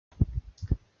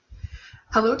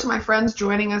Hello to my friends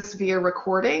joining us via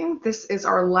recording. This is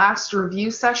our last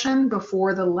review session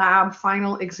before the lab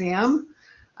final exam.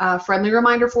 Friendly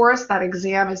reminder for us that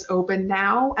exam is open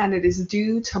now and it is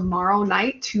due tomorrow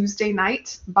night, Tuesday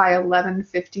night by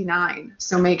 11:59.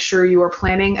 So make sure you are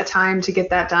planning a time to get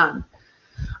that done.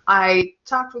 I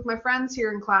talked with my friends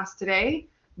here in class today.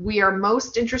 We are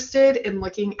most interested in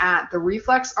looking at the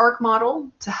reflex arc model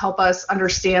to help us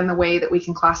understand the way that we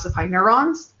can classify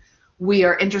neurons. We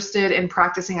are interested in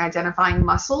practicing identifying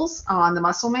muscles on the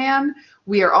muscle man.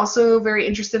 We are also very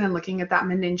interested in looking at that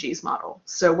meninges model.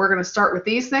 So we're going to start with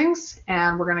these things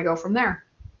and we're going to go from there.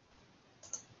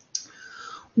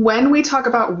 When we talk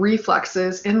about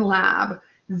reflexes in lab,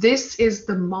 this is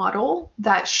the model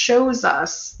that shows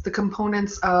us the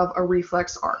components of a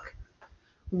reflex arc.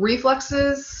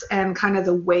 Reflexes and kind of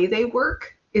the way they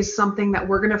work is something that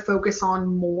we're going to focus on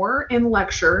more in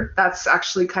lecture. That's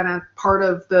actually kind of part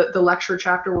of the lecture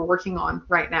chapter we're working on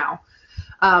right now.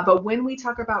 But when we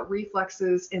talk about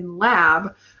reflexes in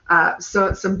lab,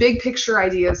 so some big picture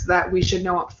ideas that we should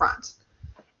know up front.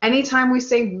 Anytime we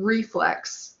say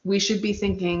reflex, we should be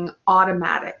thinking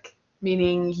automatic,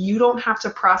 meaning you don't have to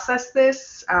process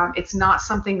this. It's not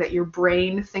something that your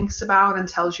brain thinks about and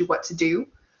tells you what to do.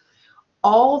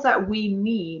 All that we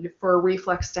need for a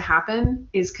reflex to happen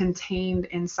is contained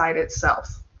inside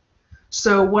itself.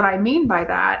 So what I mean by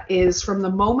that is from the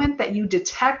moment that you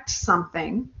detect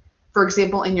something, for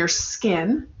example, in your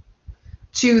skin,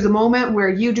 to the moment where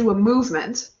you do a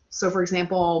movement, so for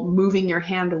example, moving your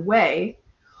hand away,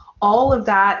 all of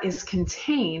that is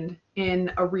contained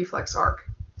in a reflex arc.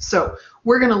 So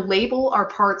we're going to label our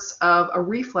parts of a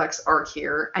reflex arc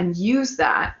here and use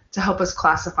that to help us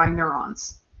classify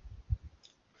neurons.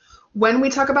 When we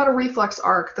talk about a reflex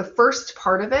arc, the first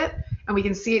part of it, and we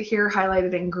can see it here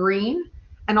highlighted in green,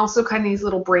 and also kind of these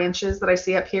little branches that I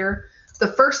see up here, the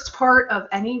first part of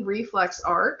any reflex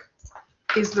arc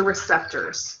is the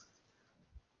receptors.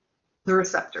 The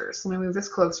receptors. Let me move this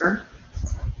closer.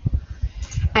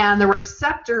 And the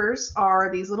receptors are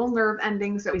these little nerve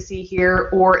endings that we see here,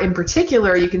 or in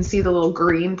particular, you can see the little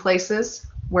green places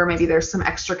where maybe there's some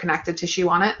extra connective tissue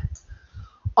on it.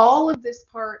 All of this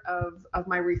part of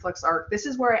my reflex arc, this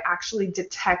is where I actually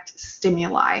detect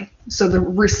stimuli. So the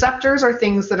receptors are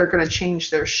things that are going to change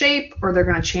their shape, or they're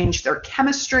going to change their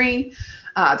chemistry,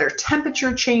 their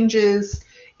temperature changes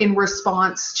in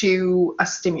response to a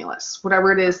stimulus,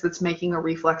 whatever it is that's making a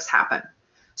reflex happen.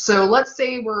 So let's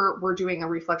say we're doing a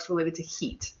reflex related to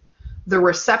heat. The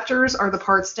receptors are the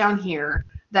parts down here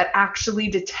that actually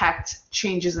detect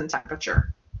changes in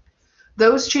temperature.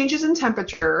 Those changes in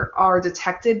temperature are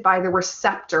detected by the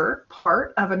receptor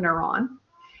part of a neuron,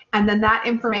 and then that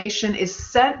information is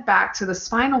sent back to the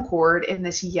spinal cord in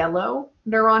this yellow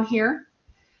neuron here.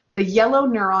 The yellow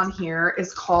neuron here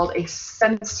is called a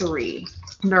sensory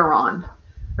neuron,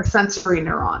 a sensory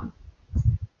neuron.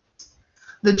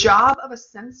 The job of a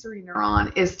sensory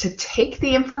neuron is to take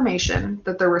the information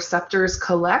that the receptors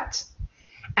collect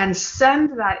and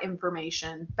send that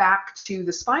information back to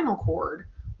the spinal cord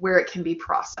where it can be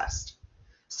processed.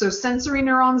 So sensory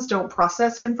neurons don't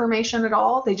process information at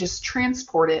all. They just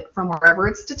transport it from wherever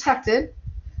it's detected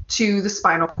to the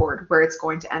spinal cord where it's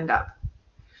going to end up.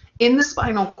 In the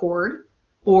spinal cord,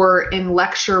 or in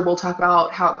lecture, we'll talk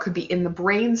about how it could be in the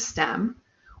brain stem,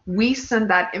 we send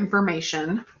that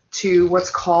information to what's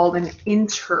called an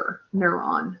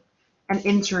interneuron, an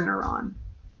interneuron.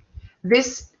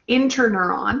 This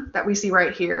interneuron that we see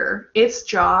right here, its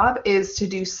job is to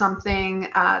do something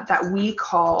that we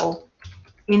call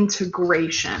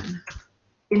integration.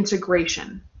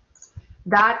 Integration.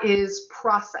 That is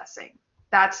processing.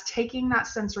 That's taking that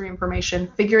sensory information,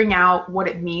 figuring out what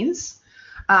it means,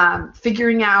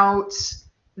 figuring out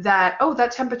that, oh,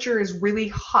 that temperature is really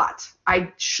hot.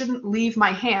 I shouldn't leave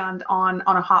my hand on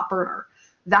a hot burner.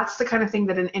 That's the kind of thing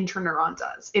that an interneuron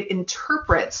does. It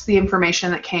interprets the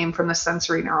information that came from the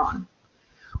sensory neuron.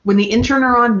 When the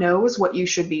interneuron knows what you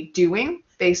should be doing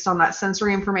based on that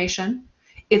sensory information,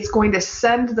 it's going to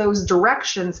send those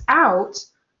directions out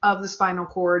of the spinal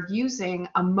cord using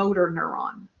a motor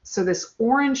neuron. So this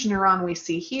orange neuron we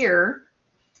see here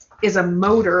is a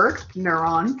motor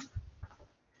neuron.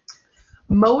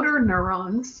 Motor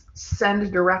neurons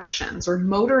send directions, or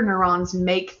motor neurons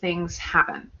make things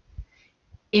happen.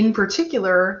 In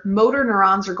particular, motor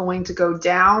neurons are going to go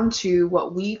down to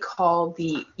what we call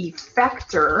the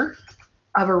effector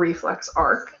of a reflex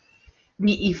arc.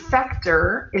 The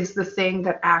effector is the thing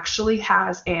that actually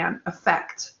has an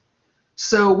effect.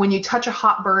 So when you touch a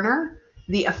hot burner,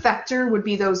 the effector would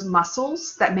be those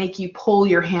muscles that make you pull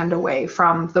your hand away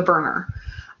from the burner.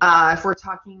 If we're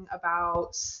talking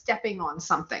about stepping on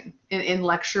something, in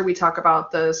lecture we talk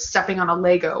about the stepping on a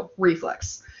Lego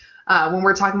reflex. When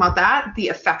we're talking about that,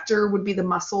 the effector would be the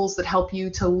muscles that help you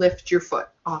to lift your foot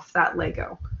off that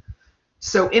Lego.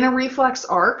 So in a reflex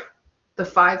arc, the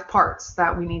 5 parts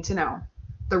that we need to know: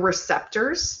 the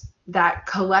receptors that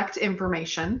collect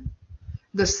information,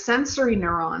 the sensory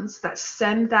neurons that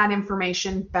send that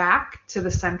information back to the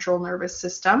central nervous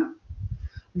system,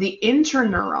 the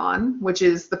interneuron, which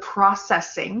is the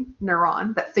processing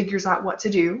neuron that figures out what to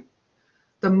do,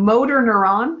 the motor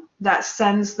neuron that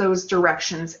sends those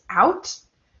directions out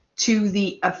to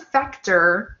the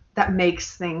effector that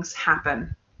makes things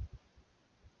happen.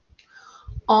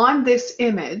 On this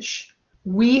image,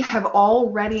 we have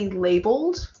already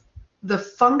labeled the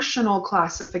functional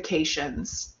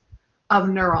classifications of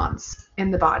neurons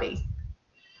in the body.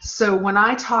 So when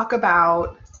I talk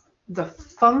about the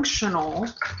functional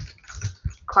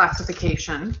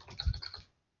classification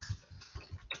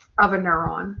of a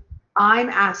neuron, I'm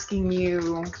asking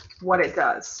you what it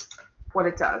does.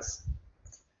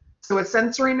 So a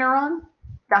sensory neuron,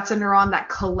 that's a neuron that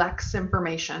collects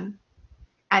information.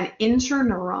 An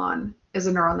interneuron is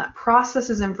a neuron that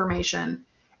processes information.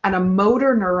 And a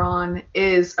motor neuron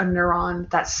is a neuron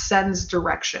that sends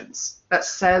directions, that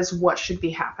says what should be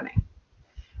happening.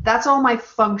 That's all my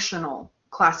functional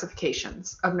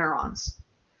classifications of neurons.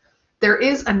 There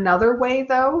is another way,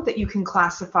 though, that you can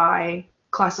classify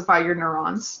your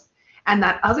neurons. And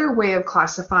that other way of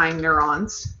classifying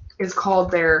neurons is called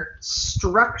their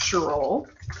structural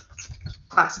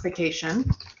classification.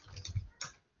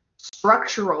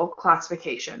 Structural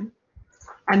classification.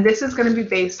 And this is going to be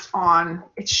based on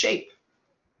its shape.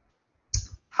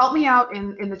 Help me out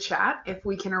in the chat if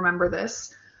we can remember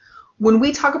this. When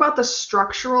we talk about the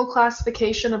structural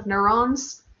classification of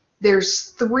neurons,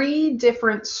 there's 3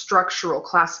 different structural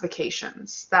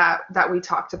classifications that we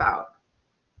talked about.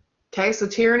 Okay, so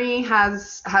Tierney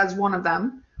has one of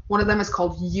them. One of them is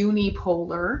called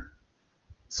unipolar.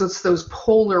 So it's those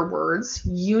polar words,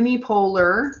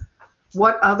 unipolar.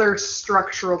 What other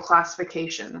structural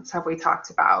classifications have we talked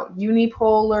about?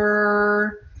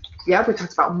 Unipolar. Yep, we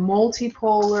talked about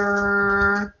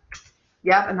multipolar.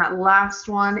 Yep, and that last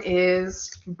one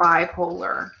is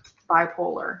bipolar.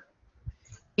 Bipolar.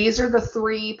 These are the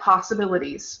 3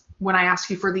 possibilities when I ask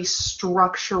you for the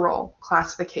structural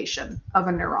classification of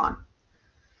a neuron.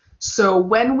 So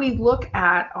when we look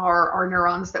at our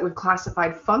neurons that we've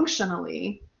classified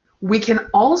functionally, we can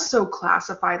also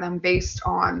classify them based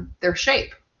on their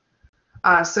shape.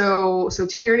 So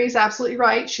Tierney's absolutely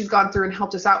right. She's gone through and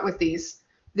helped us out with these.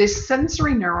 This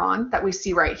sensory neuron that we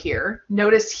see right here,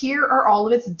 notice here are all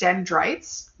of its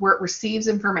dendrites where it receives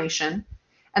information,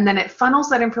 and then it funnels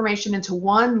that information into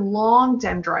one long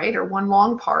dendrite or one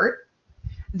long part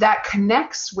that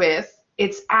connects with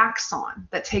its axon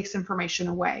that takes information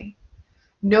away.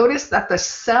 Notice that the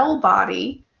cell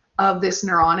body of this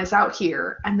neuron is out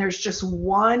here, and there's just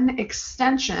one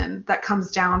extension that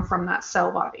comes down from that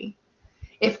cell body.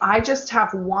 If I just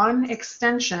have one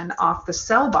extension off the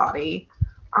cell body,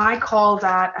 I call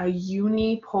that a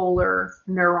unipolar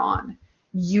neuron.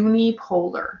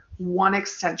 Unipolar, one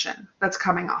extension that's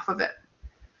coming off of it.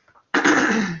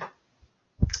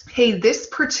 Hey, this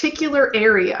particular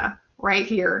area right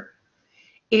here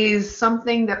is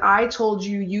something that I told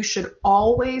you you should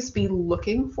always be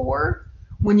looking for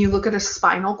when you look at a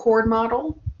spinal cord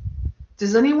model.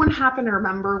 Does anyone happen to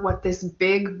remember what this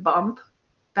big bump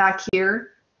back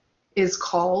here is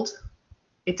called?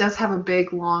 It does have a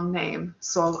big long name,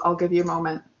 so I'll give you a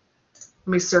moment.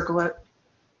 Let me circle it.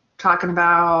 Talking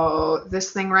about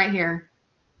this thing right here.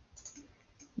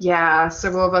 Yeah,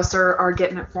 several of us are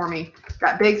getting it for me.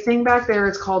 That big thing back there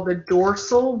is called the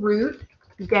dorsal root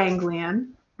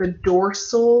ganglion. The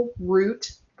dorsal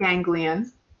root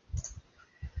ganglion.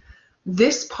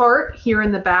 This part here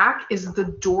in the back is the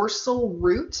dorsal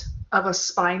root of a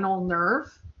spinal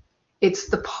nerve. It's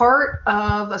the part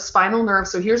of a spinal nerve.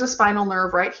 So here's a spinal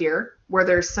nerve right here where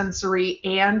there's sensory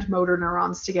and motor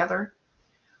neurons together.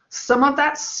 Some of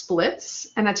that splits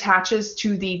and attaches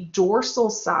to the dorsal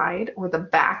side or the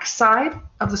back side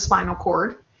of the spinal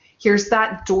cord. Here's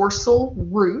that dorsal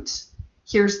root.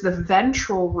 Here's the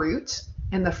ventral root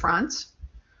in the front.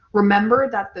 Remember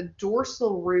that the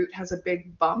dorsal root has a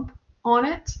big bump on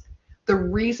it. The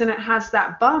reason it has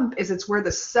that bump is it's where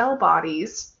the cell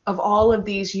bodies of all of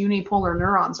these unipolar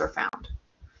neurons are found.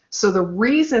 So the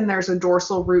reason there's a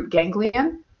dorsal root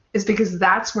ganglion is because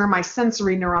that's where my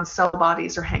sensory neuron cell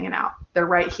bodies are hanging out. They're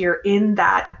right here in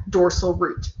that dorsal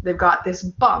root. They've got this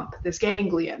bump, this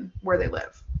ganglion, where they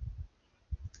live.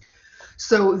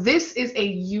 So this is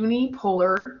a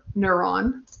unipolar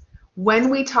neuron. When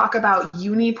we talk about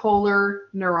unipolar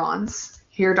neurons,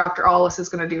 here Dr. Allis is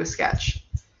going to do a sketch.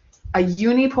 A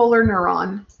unipolar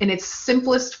neuron in its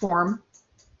simplest form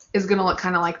is going to look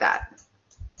kind of like that.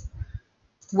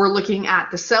 We're looking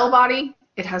at the cell body.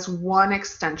 It has one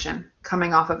extension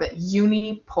coming off of it,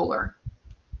 unipolar.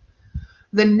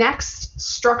 The next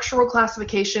structural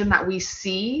classification that we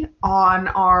see on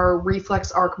our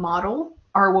reflex arc model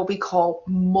are what we call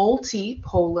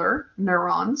multipolar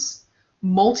neurons.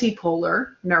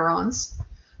 Multipolar neurons.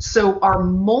 So our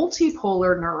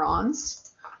multipolar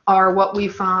neurons are what we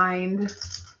find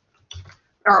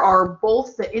are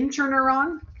both the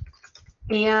interneuron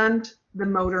and the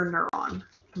motor neuron.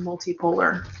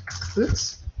 Multipolar.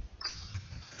 Oops.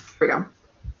 Here we go.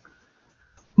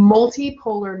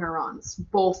 Multipolar neurons,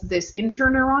 both this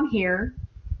interneuron here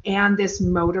and this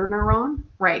motor neuron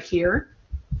right here.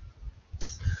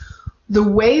 The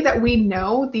way that we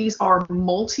know these are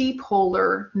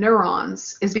multipolar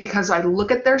neurons is because I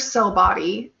look at their cell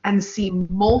body and see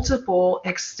multiple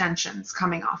extensions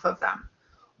coming off of them,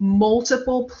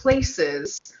 multiple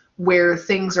places where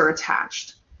things are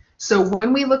attached. So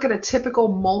when we look at a typical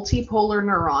multipolar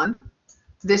neuron,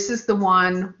 this is the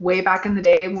one way back in the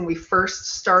day when we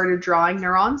first started drawing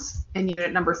neurons in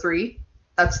unit number 3.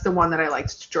 That's the one that I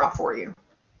liked to draw for you.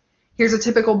 Here's a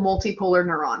typical multipolar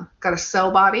neuron. Got a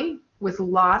cell body with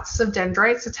lots of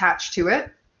dendrites attached to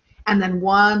it, and then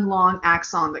one long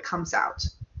axon that comes out.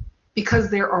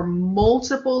 Because there are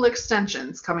multiple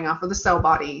extensions coming off of the cell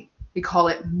body, we call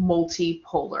it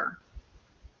multipolar.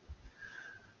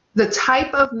 The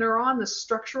type of neuron, the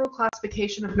structural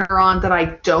classification of neuron that I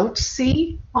don't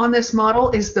see on this model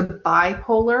is the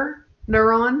bipolar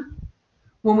neuron.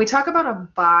 When we talk about a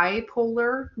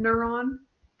bipolar neuron,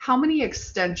 how many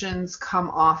extensions come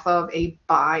off of a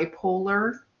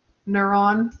bipolar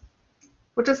neuron?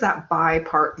 What does that bi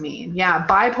part mean? Yeah,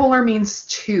 bipolar means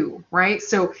 2, right?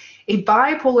 So a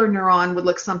bipolar neuron would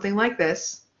look something like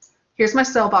this. Here's my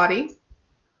cell body.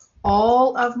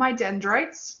 All of my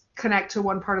dendrites connect to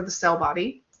one part of the cell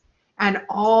body, and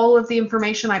all of the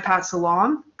information I pass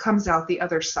along comes out the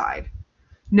other side.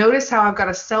 Notice how I've got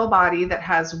a cell body that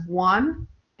has one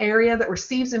area that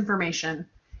receives information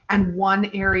and one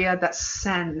area that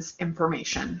sends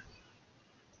information.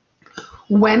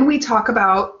 When we talk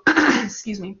about,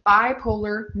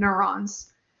 bipolar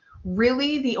neurons,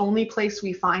 really the only place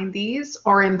we find these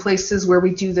are in places where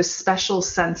we do the special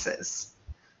senses.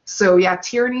 So yeah,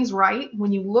 Tierney's right.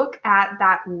 When you look at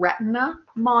that retina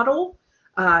model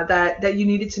that you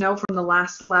needed to know from the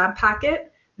last lab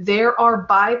packet, there are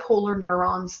bipolar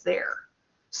neurons there.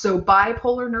 So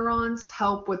bipolar neurons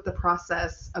help with the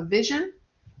process of vision.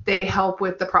 They help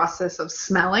with the process of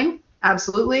smelling,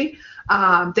 absolutely.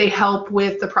 They help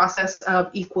with the process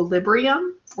of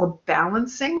equilibrium or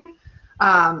balancing.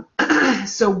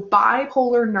 So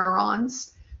bipolar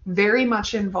neurons, very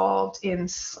much involved in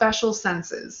special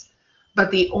senses, but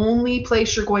the only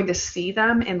place you're going to see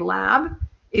them in lab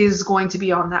is going to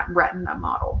be on that retina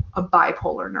model, a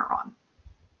bipolar neuron.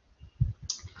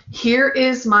 Here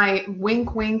is my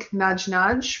wink, wink, nudge,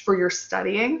 nudge for your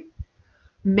studying.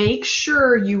 Make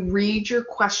sure you read your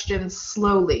question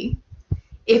slowly.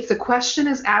 If the question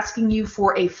is asking you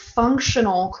for a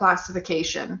functional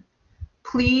classification,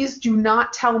 please do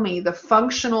not tell me the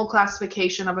functional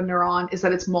classification of a neuron is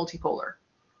that it's multipolar.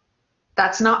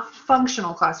 That's not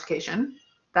functional classification,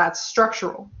 that's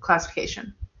structural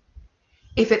classification.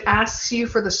 If it asks you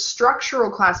for the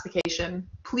structural classification,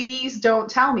 please don't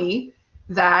tell me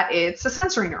that it's a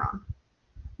sensory neuron.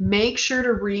 Make sure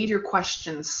to read your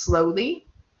questions slowly.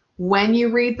 When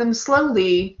you read them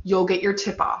slowly, you'll get your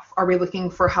tip off. Are we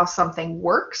looking for how something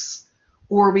works,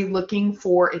 or are we looking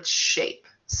for its shape?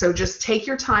 So just take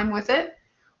your time with it,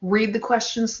 read the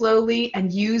question slowly,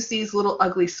 and use these little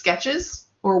ugly sketches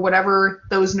or whatever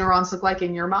those neurons look like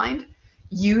in your mind.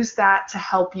 Use that to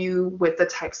help you with the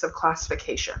types of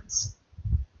classifications.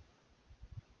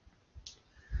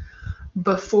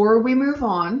 Before we move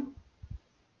on,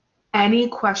 any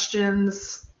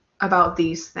questions about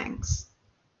these things?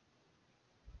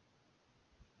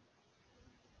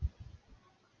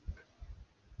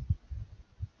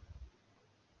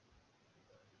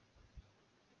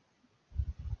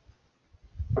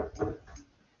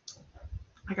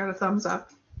 I got a thumbs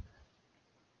up.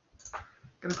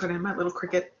 Gonna put in my little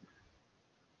cricket.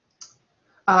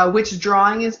 Which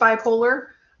drawing is bipolar?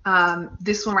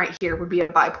 This one right here would be a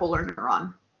bipolar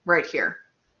neuron, right here.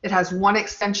 It has one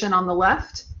extension on the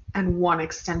left and one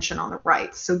extension on the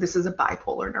right. So this is a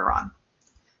bipolar neuron.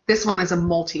 This one is a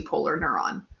multipolar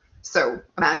neuron. So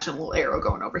imagine a little arrow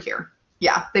going over here.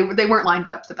 Yeah, they weren't lined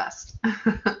up the best.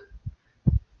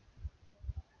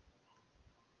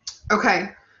 Okay,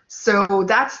 so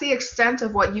that's the extent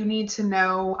of what you need to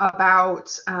know about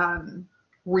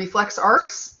reflex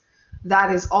arcs.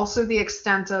 That is also the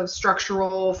extent of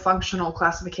structural functional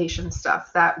classification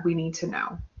stuff that we need to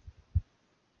know.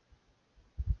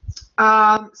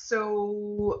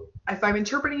 So if I'm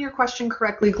interpreting your question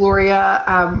correctly,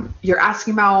 Gloria, you're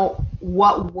asking about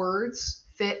what words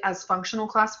fit as functional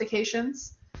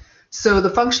classifications. So the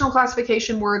functional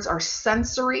classification words are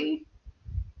sensory,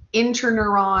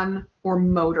 interneuron, or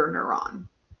motor neuron.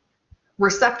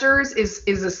 Receptors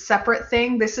is a separate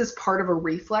thing. This is part of a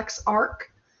reflex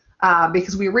arc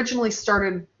because we originally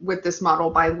started with this model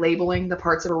by labeling the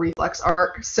parts of a reflex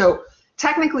arc. So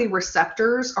technically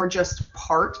receptors are just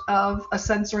part of a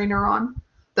sensory neuron.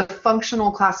 The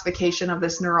functional classification of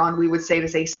this neuron, we would say it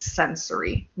is a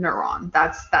sensory neuron.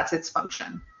 That's its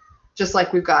function. Just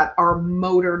like we've got our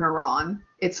motor neuron,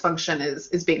 its function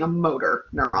is being a motor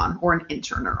neuron or an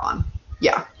interneuron.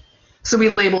 Yeah. So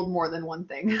we labeled more than one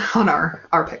thing on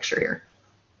our picture here.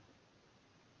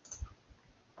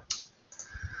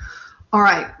 All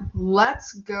right,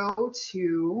 let's go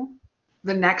to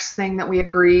the next thing that we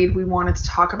agreed we wanted to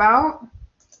talk about,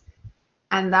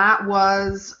 and that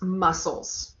was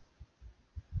muscles.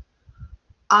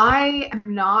 I am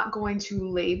not going to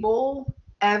label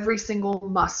every single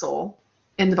muscle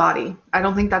in the body. I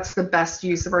don't think that's the best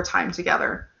use of our time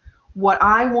together. What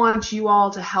I want you all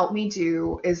to help me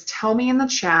do is tell me in the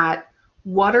chat,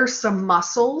 what are some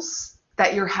muscles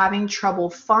that you're having trouble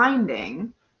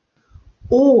finding?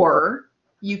 Or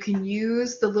you can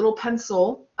use the little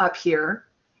pencil up here.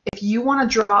 If you want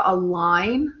to draw a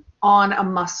line on a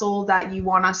muscle that you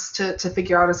want us to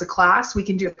figure out as a class, we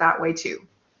can do it that way too.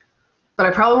 But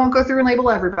I probably won't go through and label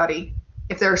everybody.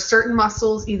 If there are certain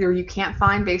muscles either you can't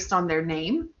find based on their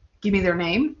name, give me their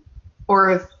name,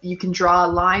 or if you can draw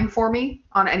a line for me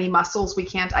on any muscles we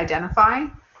can't identify,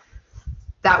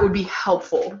 that would be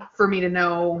helpful for me to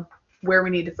know where we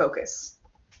need to focus.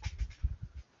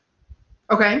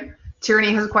 Okay,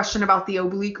 Tyranny has a question about the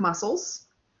oblique muscles.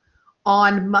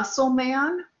 On Muscle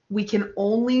Man, we can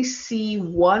only see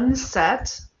one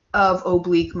set of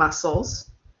oblique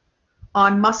muscles.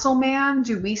 On Muscle Man,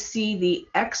 do we see the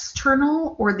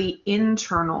external or the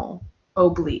internal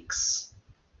obliques?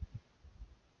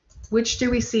 Which do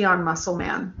we see on Muscle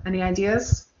Man? Any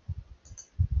ideas?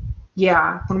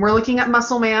 Yeah, when we're looking at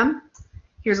Muscle Man,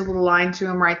 here's a little line to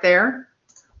him right there.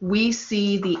 We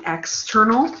see the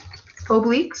external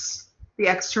obliques, the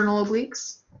external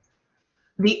obliques.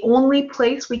 The only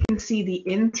place we can see the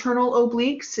internal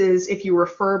obliques is if you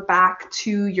refer back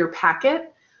to your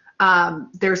packet.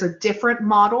 There's a different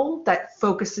model that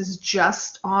focuses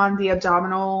just on the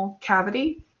abdominal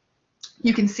cavity.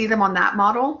 You can see them on that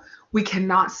model. We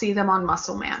cannot see them on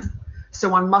Muscle Man.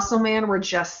 So on Muscle Man, we're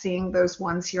just seeing those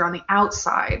ones here on the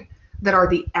outside that are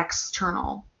the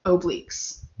external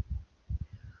obliques.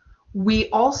 We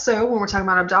also, when we're talking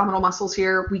about abdominal muscles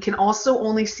here, we can also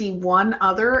only see one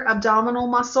other abdominal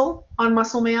muscle on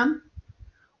Muscle Man.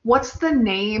 What's the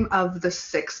name of the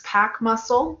six-pack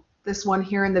muscle? This one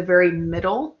here in the very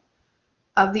middle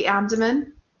of the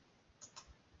abdomen.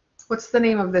 What's the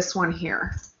name of this one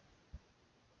here?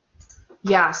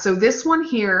 Yeah, so this one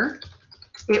here,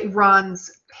 it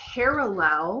runs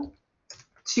parallel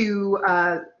to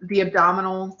the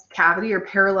abdominal cavity, or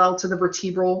parallel to the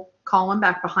vertebral column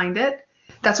back behind it.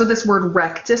 That's what this word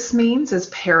rectus means, is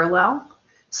parallel.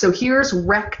 So here's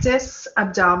rectus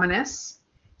abdominis.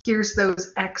 Here's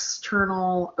those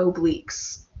external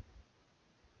obliques.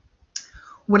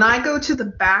 When I go to the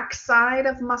back side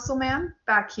of Muscle Man,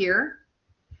 back here,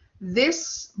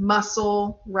 this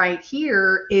muscle right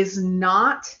here is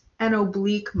not an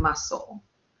oblique muscle.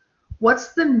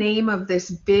 What's the name of this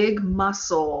big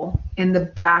muscle in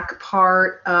the back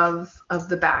part of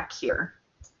the back here?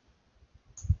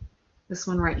 This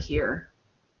one right here.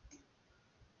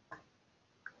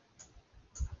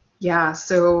 Yeah,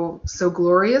 so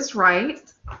Gloria's right.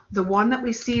 The one that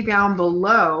we see down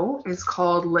below is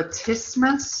called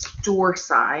latissimus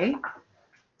dorsi.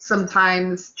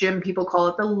 Sometimes, Jim, people call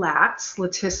it the lats,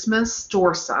 latissimus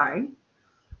dorsi.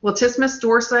 Latissimus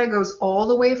dorsi goes all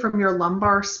the way from your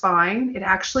lumbar spine. It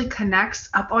actually connects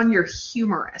up on your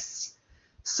humerus.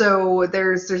 So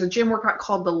there's a gym workout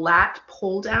called the lat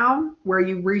pull down, where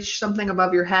you reach something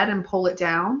above your head and pull it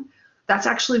down. That's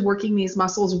actually working these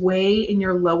muscles way in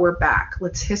your lower back,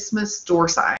 latissimus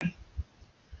dorsi.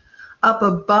 Up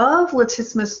above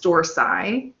latissimus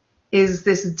dorsi is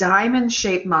this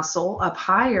diamond-shaped muscle up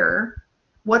higher.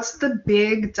 What's the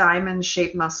big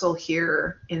diamond-shaped muscle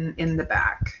here in the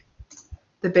back?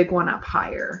 The big one up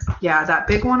higher. Yeah, that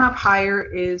big one up higher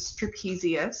is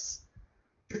trapezius.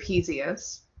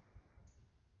 Trapezius.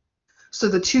 So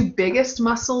the two biggest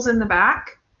muscles in the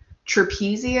back,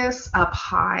 trapezius up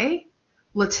high,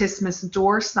 latissimus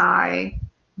dorsi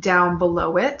down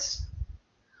below it.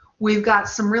 We've got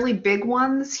some really big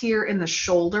ones here in the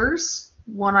shoulders,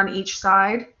 one on each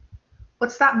side.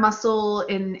 What's that muscle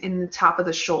in the top of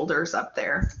the shoulders up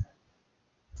there?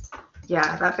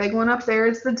 Yeah, that big one up there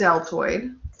is the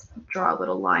deltoid. Draw a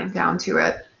little line down to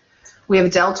it. We have a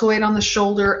deltoid on the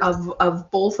shoulder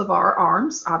of both of our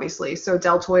arms, obviously. So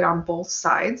deltoid on both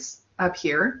sides up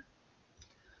here.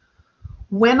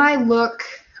 When I look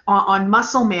on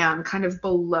muscle man, kind of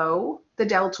below the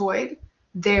deltoid,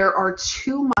 there are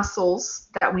two muscles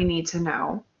that we need to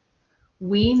know.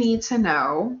 We need to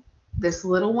know this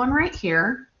little one right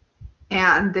here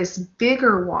and this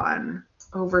bigger one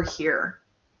over here.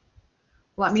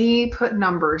 Let me put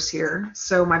numbers here.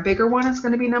 So my bigger one is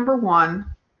going to be number 1.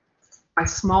 My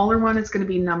smaller one is going to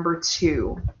be number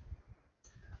 2.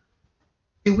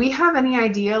 Do we have any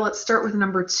idea? Let's start with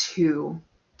number 2.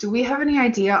 Do we have any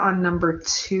idea on number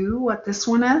 2 what this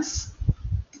one is?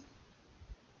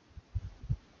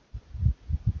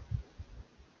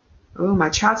 Oh, my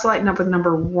chat's lighting up with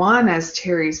number 1 as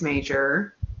teres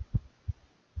major.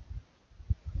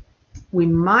 We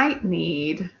might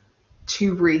need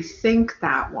to rethink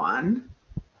that one.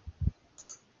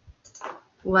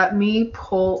 Let me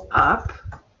pull up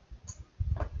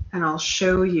and I'll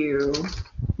show you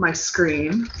my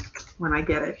screen when I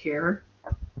get it here.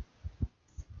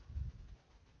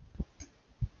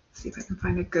 See if I can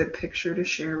find a good picture to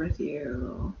share with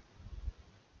you.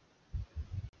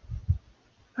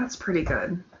 That's pretty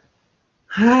good.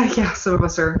 Yeah, some of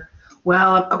us are,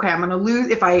 well, okay, I'm gonna lose,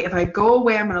 if I go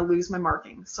away, I'm gonna lose my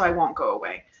marking, so I won't go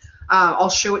away. I'll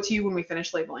show it to you when we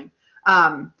finish labeling.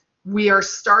 We are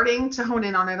starting to hone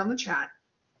in on it on the chat.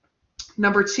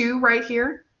 Number 2 right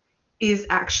here is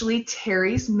actually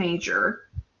teres major.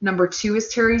 Number 2 is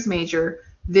teres major.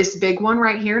 This big one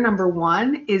right here, number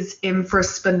 1, is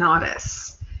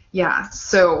infraspinatus. Yeah,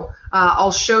 so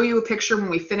I'll show you a picture when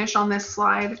we finish on this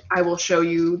slide. I will show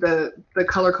you the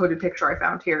color-coded picture I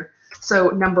found here. So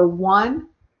number 1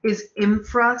 is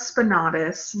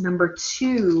infraspinatus. Number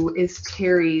 2 is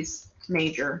teres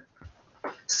major.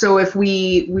 So if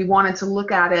we wanted to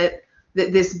look at it,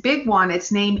 this big one,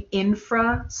 it's named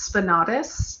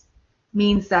infraspinatus,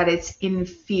 means that it's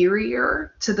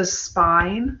inferior to the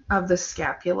spine of the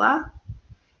scapula.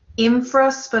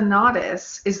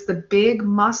 Infraspinatus is the big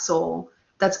muscle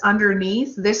that's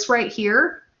underneath this right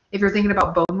here. If you're thinking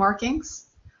about bone markings,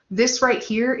 this right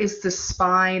here is the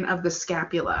spine of the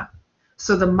scapula.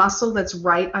 So the muscle that's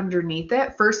right underneath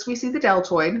it, first we see the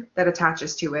deltoid that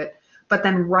attaches to it, but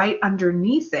then right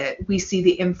underneath it, we see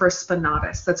the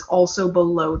infraspinatus that's also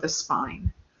below the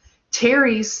spine.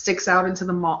 Teres sticks out into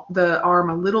the arm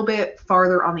a little bit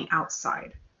farther on the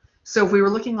outside. So if we were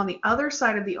looking on the other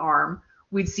side of the arm,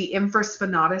 we'd see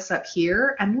infraspinatus up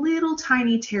here and little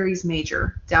tiny teres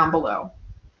major down below.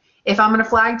 If I'm going to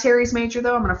flag teres major,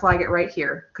 though, I'm going to flag it right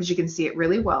here because you can see it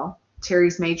really well.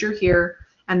 Teres major here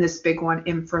and this big one,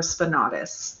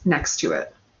 infraspinatus, next to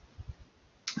it.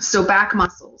 So back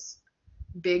muscles,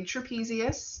 big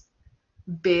trapezius,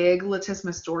 big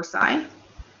latissimus dorsi.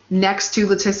 Next to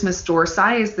latissimus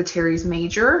dorsi is the teres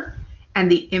major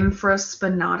and the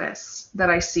infraspinatus that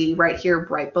I see right here,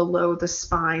 right below the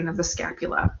spine of the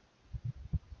scapula.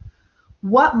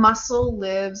 What muscle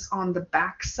lives on the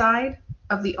back side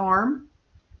of the arm?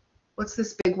 What's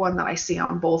this big one that I see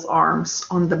on both arms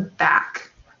on the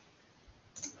back?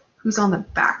 Who's on the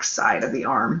back side of the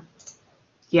arm?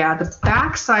 Yeah, the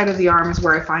back side of the arm is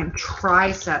where I find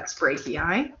triceps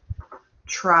brachii.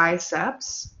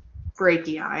 Triceps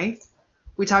brachii.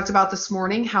 We talked about this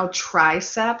morning how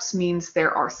triceps means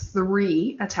there are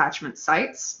 3 attachment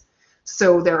sites.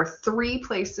 So there are 3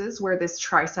 places where this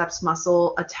triceps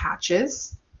muscle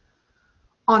attaches.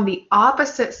 On the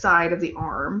opposite side of the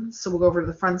arm, so we'll go over to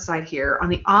the front side here, on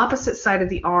the opposite side of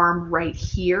the arm right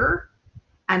here,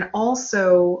 and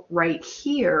also right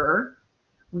here,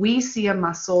 we see a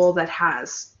muscle that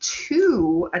has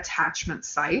 2 attachment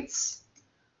sites.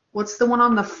 What's the one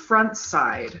on the front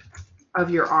side of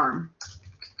your arm?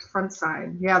 Front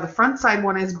side. Yeah, the front side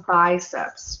one is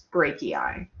biceps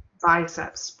brachii.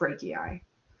 Biceps brachii.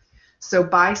 So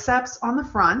biceps on the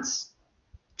front,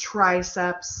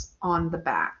 triceps on the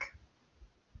back.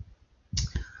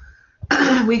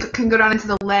 We can go down into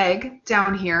the leg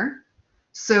down here.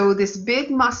 So this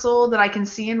big muscle that I can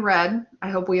see in red, I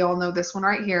hope we all know this one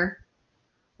right here.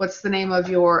 What's the name of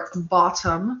your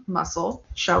bottom muscle,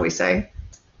 shall we say?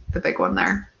 The big one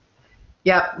there.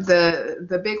 Yep,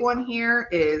 the big one here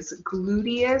is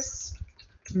gluteus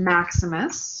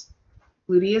maximus.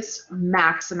 Gluteus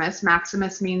maximus.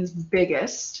 Maximus means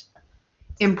biggest.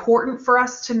 Important for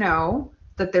us to know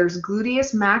that there's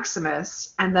gluteus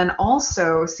maximus, and then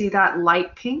also see that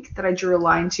light pink that I drew a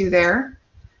line to there?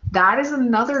 That is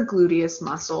another gluteus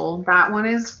muscle. That one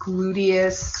is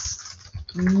gluteus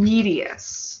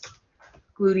medius.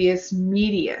 Gluteus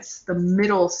medius, the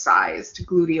middle-sized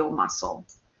gluteal muscle.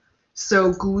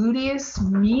 So gluteus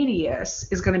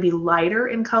medius is going to be lighter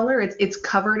in color. It's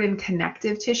covered in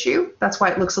connective tissue. That's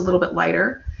why it looks a little bit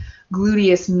lighter.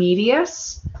 Gluteus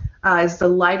medius is the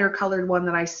lighter colored one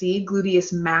that I see.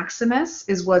 Gluteus maximus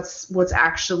is what's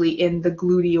actually in the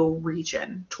gluteal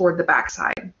region toward the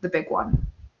backside, the big one.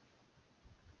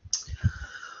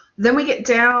 Then we get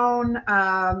down,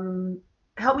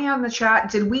 help me out in the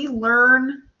chat. Did we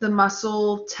learn the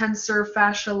muscle tensor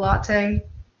fasciae latae?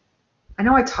 I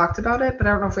know I talked about it, but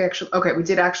I don't know if we actually, okay, we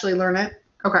did actually learn it.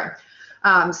 Okay,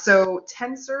 so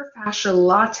tensor fasciae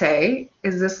latae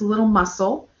is this little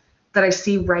muscle that I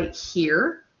see right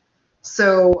here.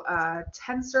 So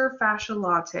tensor fasciae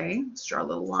latae, let's draw a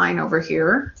little line over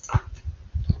here.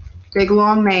 Big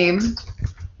long name.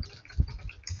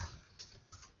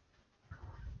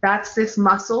 That's this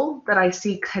muscle that I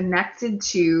see connected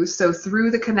to, so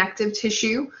through the connective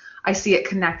tissue, I see it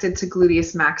connected to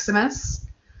gluteus maximus.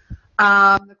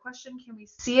 The question, can we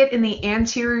see it in the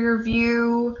anterior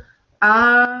view?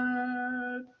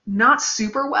 Not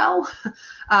super well.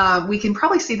 We can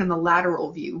probably see it in the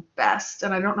lateral view best,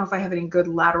 and I don't know if I have any good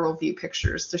lateral view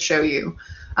pictures to show you.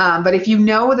 But if you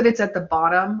know that it's at the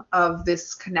bottom of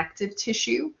this connective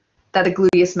tissue that the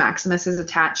gluteus maximus is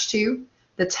attached to,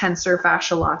 the tensor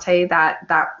fasciae latae,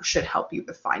 that should help you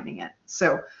with finding it.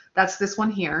 So that's this one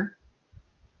here.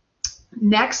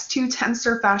 Next to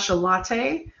tensor fasciae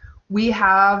latae, we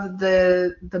have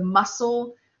the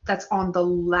muscle that's on the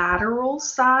lateral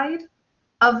side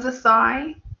of the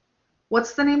thigh.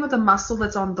 What's the name of the muscle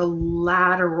that's on the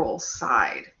lateral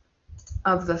side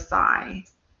of the thigh?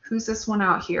 Who's this one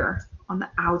out here on the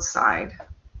outside?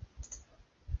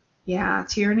 Yeah,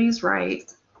 Tierney's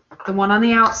right. The one on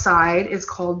the outside is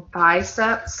called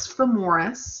biceps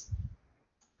femoris.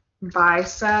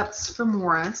 Biceps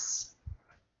femoris.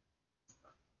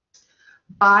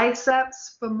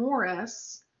 Biceps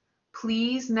femoris,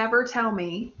 please never tell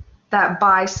me that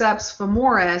biceps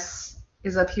femoris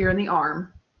is up here in the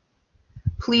arm.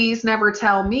 Please never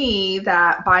tell me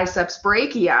that biceps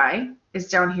brachii is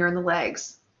down here in the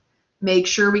legs. Make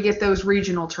sure we get those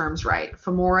regional terms right.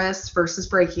 Femoris versus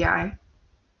brachii.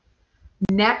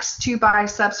 Next to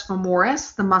biceps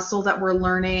femoris, the muscle that we're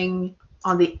learning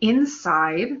on the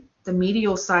inside, the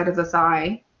medial side of the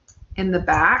thigh, in the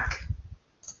back.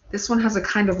 This one has a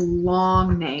kind of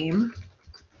long name.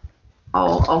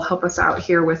 I'll help us out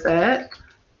here with it.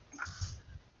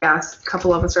 Yes, a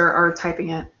couple of us are typing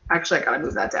it. Actually, I gotta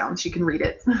move that down so you can read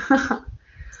it.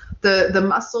 The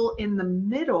muscle in the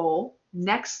middle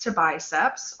next to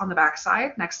biceps, on the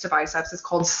backside, next to biceps, is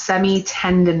called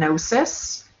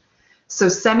semitendinosus. So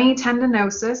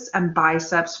semitendinosus and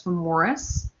biceps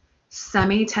femoris.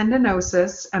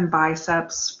 Semitendinosus and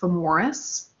biceps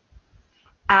femoris.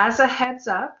 As a heads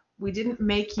up, we didn't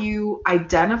make you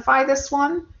identify this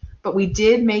one, but we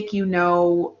did make you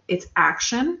know its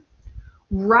action.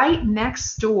 Right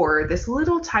next door, this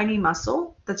little tiny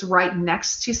muscle that's right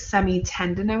next to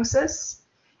semitendinosus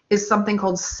is something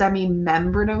called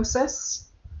semimembranosus.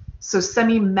 So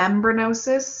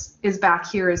semimembranosus is back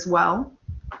here as well.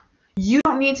 You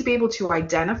don't need to be able to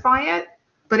identify it,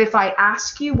 but if I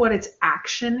ask you what its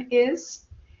action is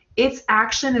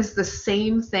the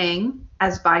same thing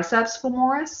as biceps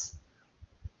femoris,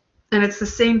 and it's the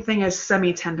same thing as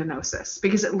semitendinosus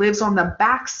because it lives on the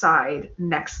backside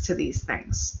next to these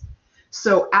things.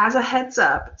 So as a heads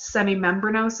up,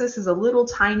 semimembranosus is a little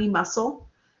tiny muscle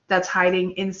that's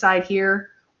hiding inside here.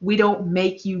 We don't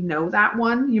make you know that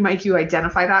one. You make you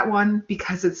identify that one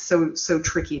because it's so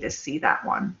tricky to see that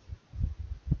one.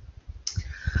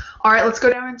 All right, let's go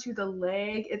down into the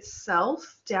leg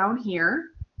itself down here.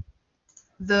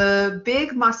 The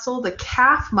big muscle, the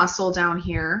calf muscle down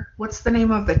here, what's the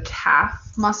name of the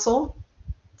calf muscle?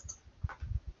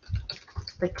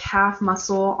 The calf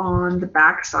muscle on the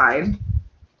back side.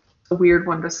 A weird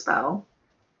one to spell.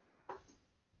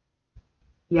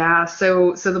 Yeah,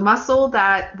 so the muscle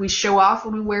that we show off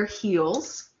when we wear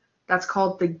heels, that's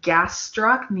called the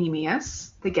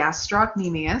gastrocnemius. The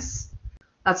gastrocnemius.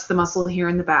 That's the muscle here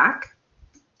in the back.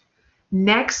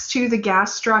 Next to the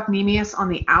gastrocnemius on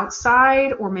the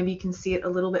outside, or maybe you can see it a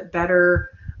little bit better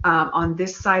on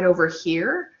this side over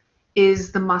here,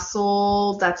 is the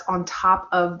muscle that's on top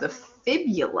of the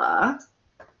fibula.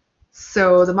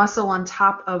 So the muscle on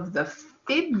top of the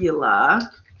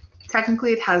fibula,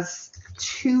 technically it has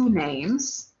two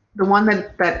names. The one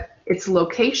that its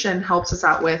location helps us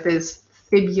out with is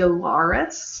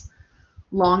fibularis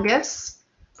longus,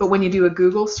 but when you do a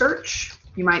Google search,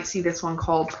 you might see this one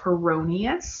called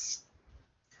peroneus.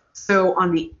 So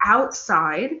on the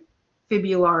outside,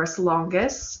 fibularis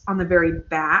longus, on the very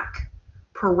back,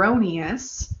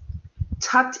 peroneus.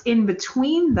 Tucked in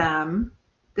between them,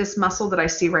 this muscle that I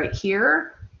see right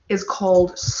here is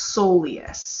called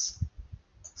soleus.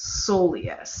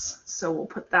 Soleus. So we'll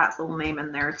put that little name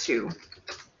in there too.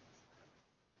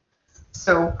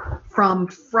 So from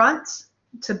front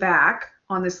to back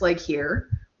on this leg here,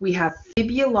 we have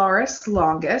fibularis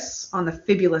longus on the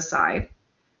fibula side.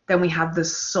 Then we have the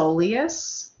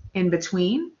soleus in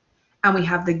between, and we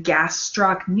have the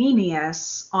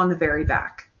gastrocnemius on the very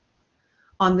back.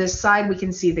 On this side, we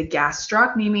can see the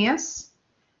gastrocnemius,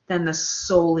 then the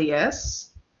soleus,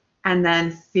 and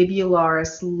then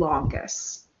fibularis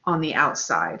longus on the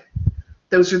outside.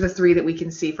 Those are the three that we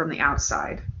can see from the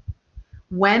outside.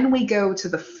 When we go to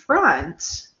the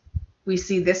front, we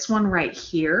see this one right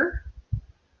here.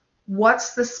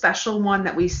 What's the special one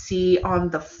that we see on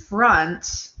the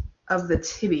front of the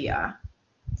tibia?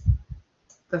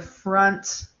 The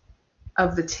front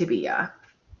of the tibia.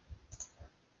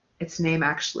 Its name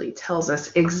actually tells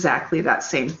us exactly that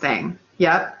same thing.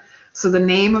 Yep. So the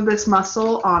name of this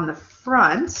muscle on the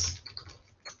front,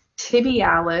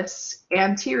 tibialis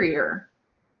anterior.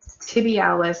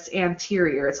 Tibialis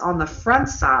anterior. It's on the front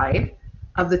side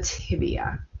of the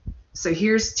tibia. So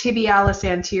here's tibialis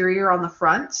anterior on the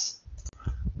front.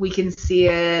 We can see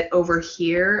it over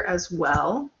here as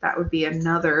well. That would be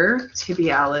another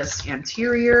tibialis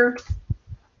anterior.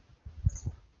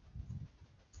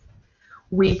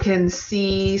 We can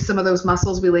see some of those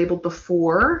muscles we labeled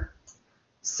before.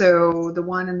 So the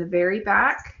one in the very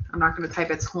back, I'm not going to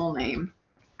type its whole name,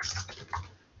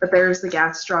 but there's the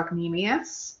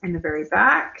gastrocnemius in the very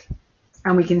back.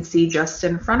 And we can see just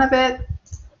in front of it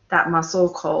that muscle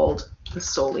called the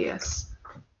soleus.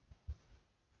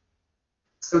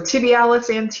 So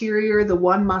tibialis anterior, the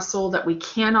one muscle that we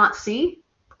cannot see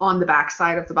on the back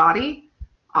side of the body,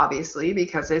 obviously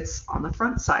because it's on the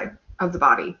front side of the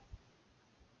body.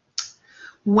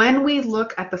 When we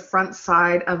look at the front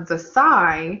side of the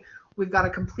thigh, we've got a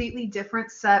completely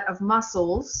different set of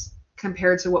muscles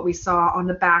compared to what we saw on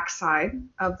the back side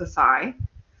of the thigh.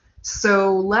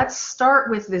 So let's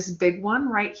start with this big one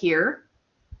right here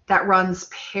that runs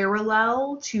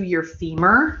parallel to your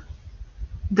femur.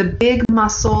 The big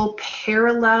muscle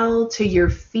parallel to your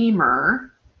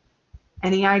femur.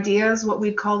 Any ideas what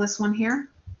we'd call this one here?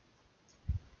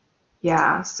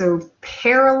 Yeah, so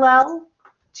parallel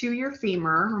to your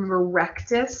femur. Remember,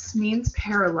 rectus means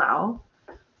parallel.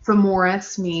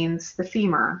 Femoris means the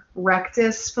femur.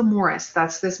 Rectus femoris,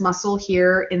 that's this muscle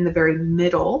here in the very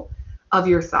middle of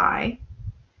your thigh.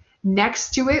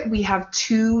 Next to it, we have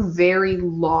two very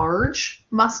large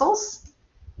muscles,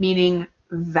 meaning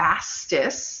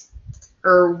vastus,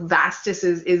 or vastus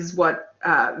is what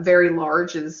very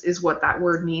large is what that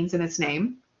word means in its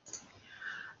name.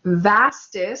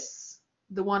 Vastus,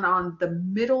 the one on the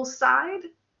middle side,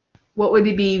 what would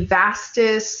it be?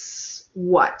 Vastus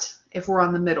what if we're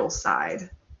on the middle side?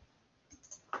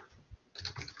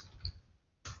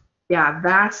 Yeah,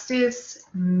 vastus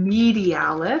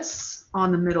medialis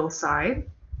on the middle side.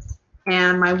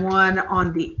 And my one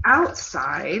on the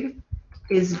outside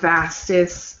is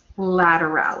vastus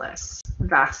lateralis.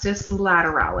 Vastus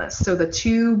lateralis. So the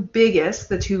two biggest,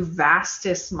 the two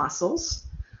vastus muscles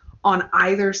on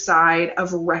either side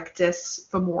of rectus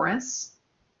femoris.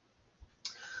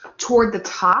 Toward the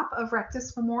top of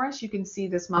rectus femoris, you can see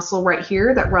this muscle right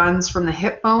here that runs from the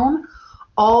hip bone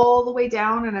all the way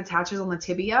down and attaches on the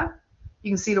tibia.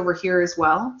 You can see it over here as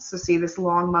well. So see this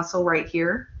long muscle right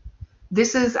here.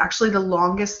 This is actually the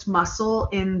longest muscle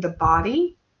in the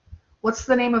body. What's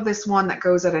the name of this one that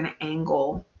goes at an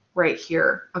angle right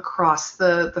here across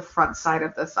the front side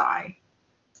of the thigh?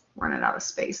 Running out of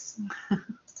space.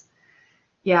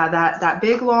 Yeah, that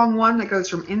big long one that goes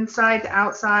from inside to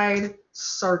outside,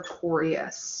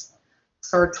 sartorius.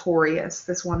 Sartorius,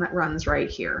 this one that runs right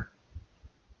here.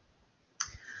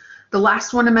 The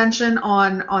last one to mention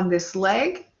on this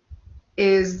leg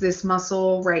is this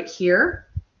muscle right here.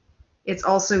 It's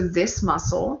also this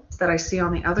muscle that I see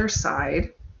on the other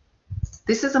side.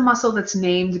 This is a muscle that's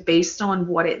named based on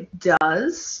what it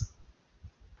does.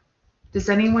 Does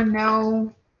anyone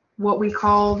know what we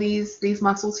call these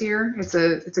muscles here? It's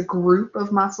a group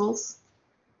of muscles.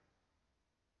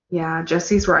 Yeah,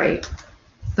 Jesse's right.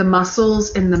 The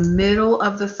muscles in the middle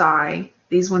of the thigh,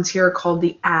 these ones here are called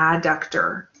the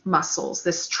adductor muscles,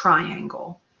 this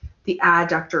triangle, the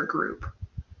adductor group.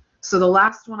 So the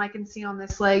last one I can see on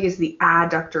this leg is the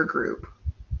adductor group.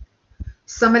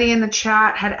 Somebody in the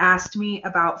chat had asked me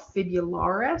about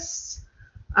fibularis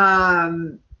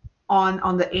on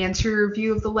the anterior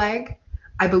view of the leg.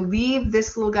 I believe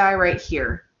this little guy right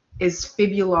here is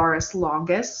fibularis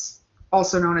longus,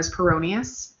 also known as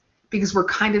peroneus, because we're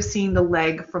kind of seeing the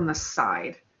leg from the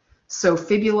side. So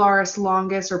fibularis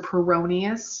longus or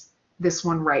peroneus, this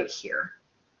one right here.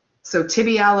 So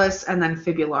tibialis and then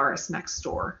fibularis next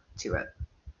door to it.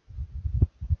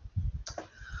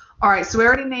 All right, so we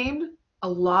already named a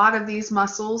lot of these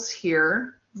muscles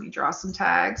here. Let me draw some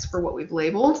tags for what we've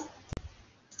labeled.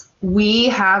 We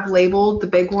have labeled the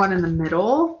big one in the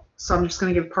middle, so I'm just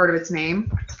going to give part of its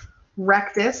name.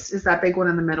 Rectus is that big one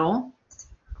in the middle.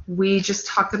 We just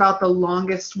talked about the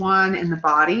longest one in the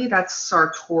body. That's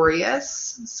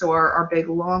sartorius, so our big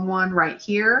long one right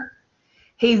here.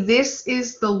 Hey, this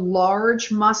is the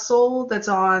large muscle that's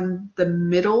on the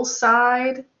middle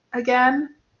side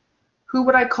again. Who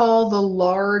would I call the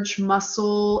large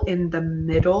muscle in the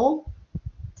middle?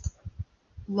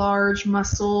 Large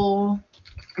muscle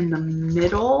in the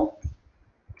middle.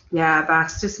 Yeah,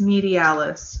 vastus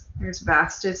medialis. There's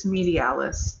vastus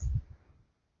medialis.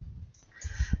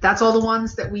 That's all the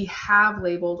ones that we have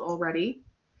labeled already.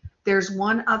 There's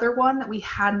one other one that we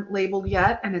hadn't labeled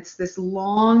yet, and it's this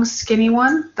long, skinny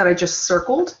one that I just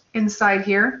circled inside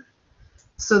here.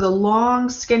 So the long,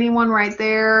 skinny one right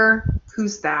there,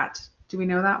 who's that? Do we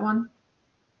know that one?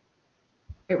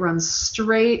 It runs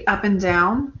straight up and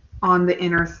down on the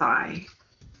inner thigh.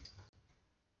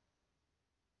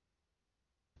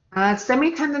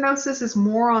 Semitendinosus is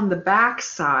more on the back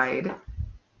side.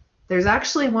 There's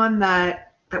actually one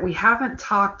that we haven't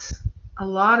talked a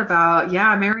lot about.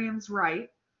 Yeah, Miriam's right.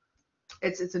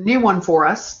 It's a new one for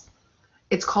us.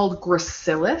 It's called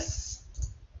gracilis.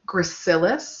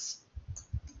 Gracilis.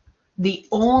 The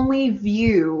only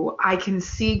view I can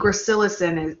see gracilis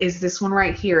in is this one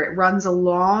right here. It runs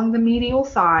along the medial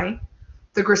thigh.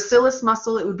 The gracilis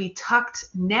muscle, it would be tucked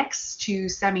next to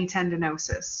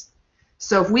semitendinosus.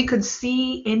 So if we could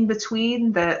see in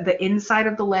between the inside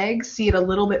of the leg, see it a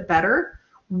little bit better,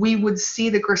 we would see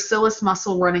the gracilis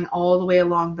muscle running all the way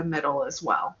along the middle as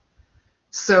well.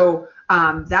 So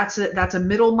that's a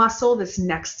middle muscle that's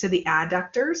next to the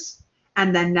adductors.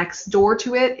 And then next door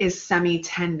to it is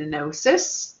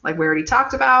semitendinosus, like we already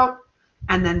talked about.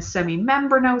 And then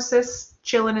semimembranosus,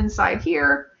 chilling inside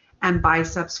here, and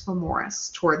biceps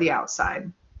femoris toward the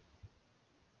outside.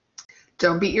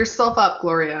 Don't beat yourself up,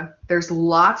 Gloria. There's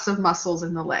lots of muscles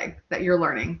in the leg that you're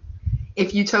learning.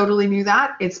 If you totally knew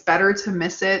that, it's better to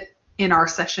miss it in our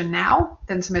session now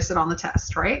than to miss it on the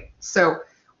test, right? So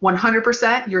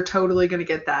 100%, you're totally going to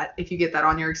get that. If you get that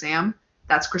on your exam,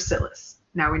 that's gracilis.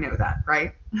 Now we know that,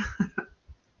 right?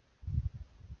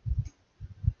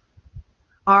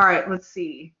 All right, let's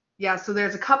see. Yeah, so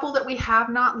there's a couple that we have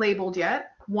not labeled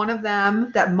yet. One of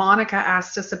them that Monica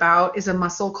asked us about is a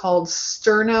muscle called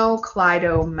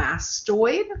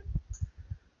sternocleidomastoid.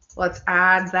 Let's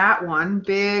add that one.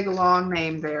 Big, long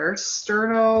name there.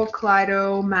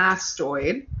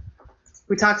 Sternocleidomastoid.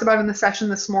 We talked about in the session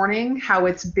this morning how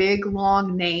its big,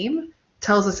 long name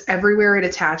tells us everywhere it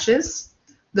attaches.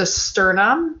 The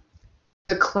sternum,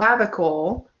 the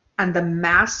clavicle, and the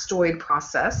mastoid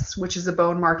process, which is a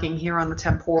bone marking here on the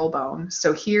temporal bone.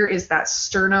 So here is that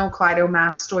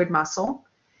sternocleidomastoid muscle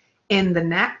in the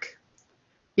neck.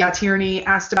 Yeah, Tierney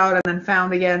asked about and then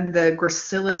found again the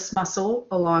gracilis muscle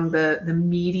along the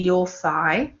medial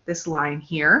thigh, this line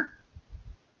here.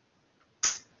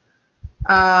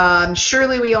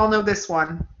 Surely we all know this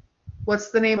one.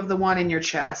 What's the name of the one in your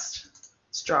chest?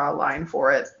 Let's draw a line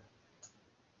for it.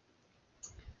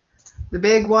 The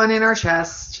big one in our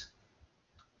chest.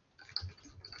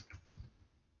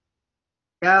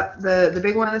 Yep, the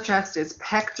big one in the chest is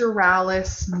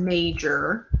pectoralis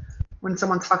major. When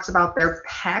someone talks about their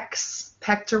pecs,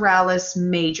 pectoralis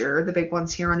major, the big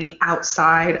one's here on the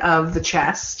outside of the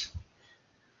chest.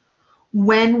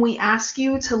 When we ask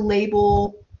you to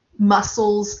label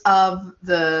muscles of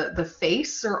the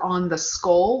face or on the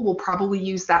skull, we'll probably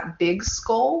use that big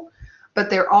skull. But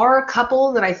there are a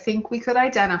couple that I think we could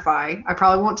identify. I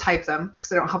probably won't type them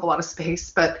because I don't have a lot of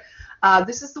space. But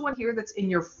this is the one here that's in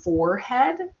your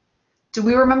forehead. Do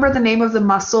we remember the name of the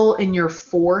muscle in your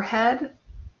forehead?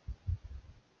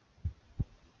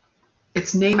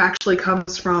 Its name actually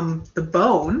comes from the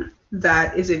bone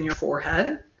that is in your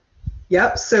forehead.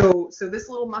 Yep, so this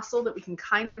little muscle that we can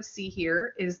kind of see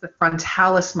here is the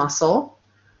frontalis muscle.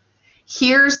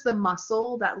 Here's the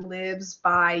muscle that lives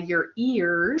by your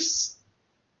ears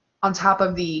on top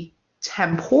of the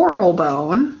temporal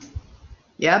bone.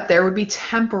 Yep, there would be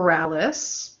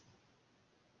temporalis.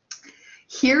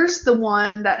 Here's the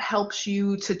one that helps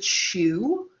you to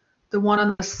chew, the one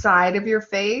on the side of your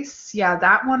face. Yeah,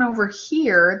 that one over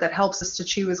here that helps us to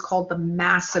chew is called the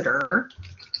masseter.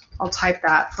 I'll type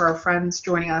that for our friends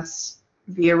joining us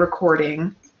via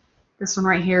recording. This one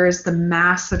right here is the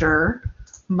masseter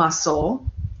muscle.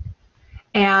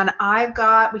 And I've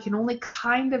got, we can only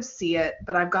kind of see it,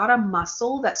 but I've got a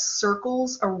muscle that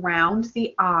circles around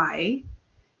the eye.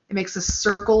 It makes a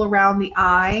circle around the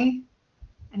eye.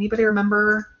 Anybody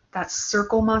remember that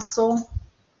circle muscle?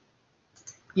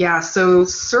 Yeah, so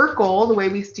circle, the way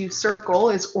we do circle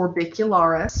is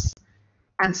orbicularis.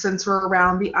 And since we're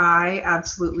around the eye,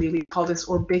 absolutely, we call this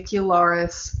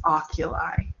orbicularis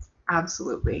oculi.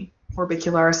 Absolutely,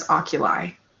 orbicularis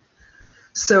oculi.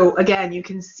 So again, you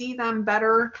can see them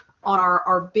better on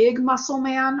our big muscle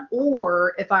man,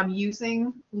 or if I'm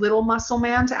using little muscle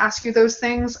man to ask you those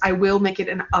things, I will make it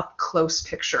an up close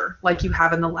picture like you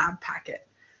have in the lab packet.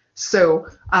 So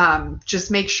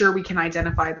just make sure we can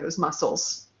identify those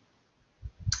muscles.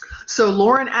 So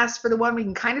Lauren asked for the one, we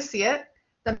can kind of see it,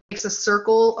 that makes a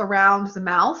circle around the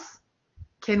mouth.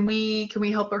 Can we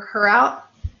help her out?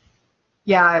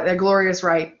 Yeah, Gloria's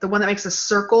right. The one that makes a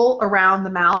circle around the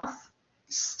mouth,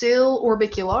 still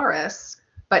orbicularis,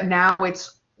 but now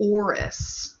it's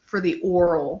oris for the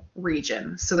oral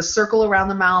region. So the circle around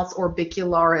the mouth,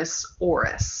 orbicularis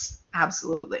oris.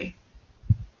 Absolutely.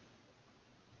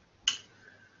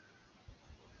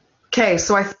 Okay,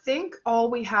 so I think all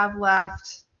we have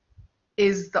left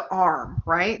is the arm,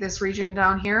 right? This region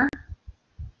down here.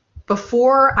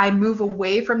 Before I move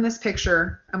away from this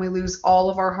picture and we lose all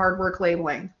of our hard work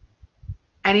labeling,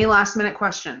 any last minute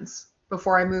questions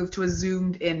before I move to a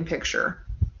zoomed in picture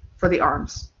for the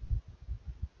arms?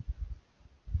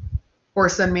 Or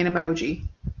send me an emoji.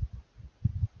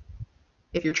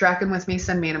 If you're tracking with me,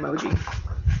 send me an emoji.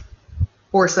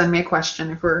 Or send me a question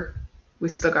if we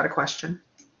still got a question.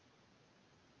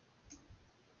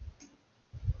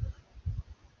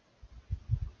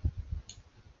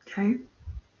 Okay.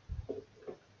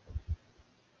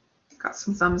 Got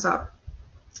some thumbs up.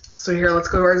 So here, let's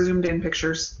go to our zoomed in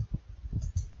pictures.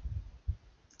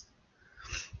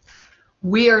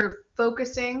 We are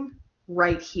focusing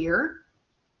right here.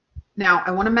 Now,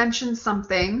 I want to mention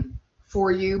something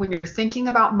for you when you're thinking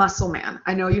about Muscle Man.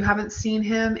 I know you haven't seen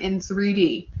him in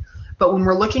 3D, but when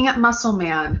we're looking at Muscle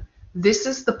Man, this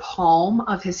is the palm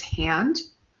of his hand.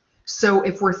 So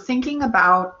if we're thinking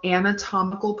about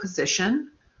anatomical position,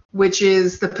 which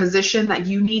is the position that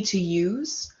you need to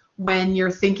use when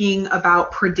you're thinking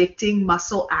about predicting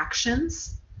muscle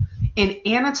actions, in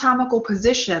anatomical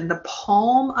position, the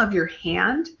palm of your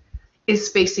hand is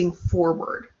facing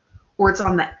forward, or it's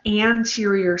on the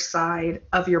anterior side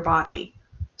of your body.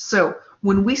 So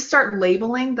when we start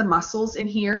labeling the muscles in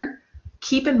here,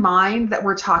 keep in mind that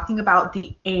we're talking about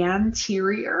the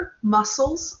anterior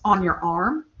muscles on your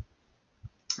arm.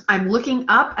 I'm looking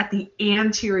up at the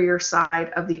anterior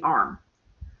side of the arm.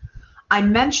 I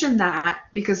mention that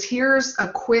because here's a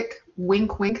quick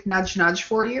wink, wink, nudge, nudge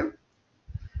for you.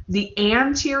 The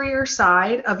anterior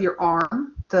side of your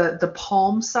arm, the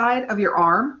palm side of your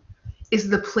arm, is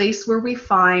the place where we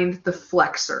find the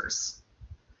flexors.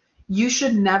 You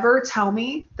should never tell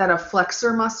me that a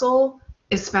flexor muscle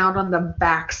is found on the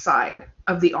back side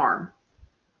of the arm.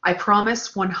 I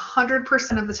promise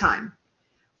 100% of the time,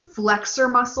 flexor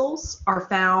muscles are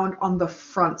found on the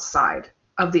front side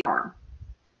of the arm.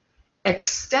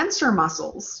 Extensor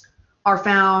muscles are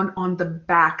found on the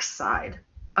back side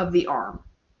of the arm.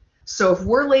 So if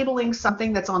we're labeling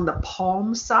something that's on the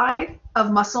palm side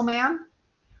of Muscle Man,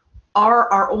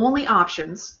 our only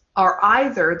options are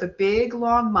either the big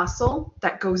long muscle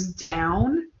that goes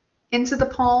down into the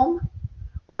palm.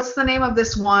 What's the name of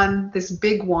this one, this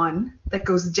big one that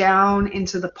goes down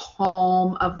into the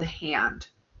palm of the hand?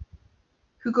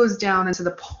 Who goes down into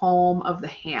the palm of the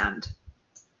hand?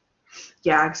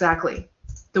 Yeah, exactly.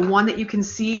 The one that you can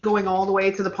see going all the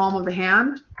way to the palm of the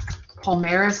hand,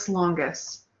 palmaris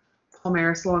longus.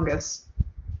 Palmaris longus.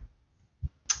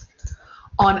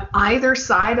 On either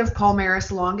side of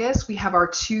palmaris longus, we have our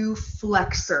two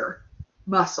flexor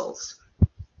muscles,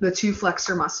 the two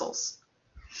flexor muscles.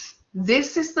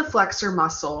 This is the flexor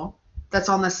muscle that's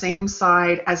on the same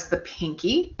side as the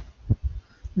pinky.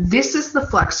 This is the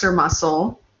flexor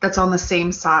muscle that's on the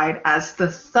same side as the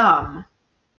thumb.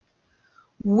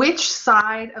 Which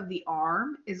side of the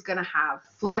arm is going to have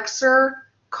flexor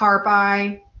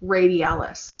carpi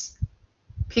radialis?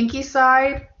 Pinky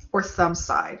side or thumb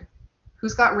side?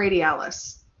 Who's got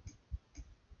radialis?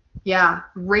 Yeah,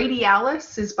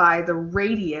 radialis is by the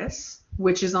radius,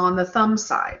 which is on the thumb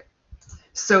side.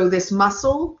 So this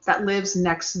muscle that lives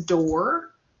next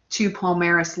door to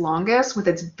palmaris longus with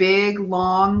its big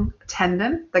long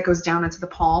tendon that goes down into the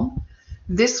palm,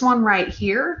 this one right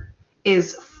here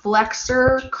is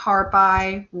flexor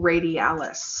carpi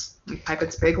radialis. Let me type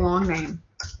its big long name.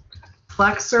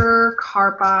 Flexor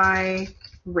carpi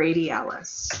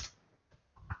radialis.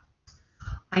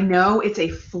 I know it's a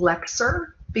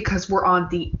flexor because we're on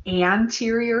the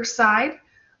anterior side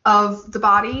of the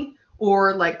body,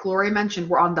 or like Gloria mentioned,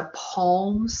 we're on the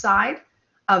palm side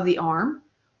of the arm.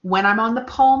 When I'm on the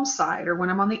palm side or when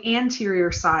I'm on the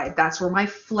anterior side, that's where my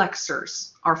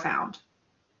flexors are found.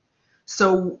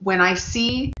 So when I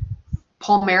see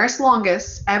palmaris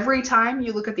longus, every time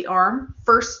you look at the arm,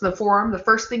 the forearm, the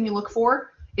first thing you look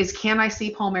for is, can I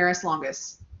see palmaris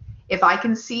longus? If I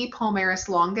can see palmaris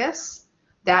longus,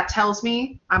 that tells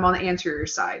me I'm on the anterior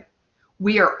side.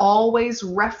 We are always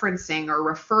referencing or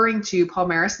referring to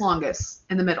palmaris longus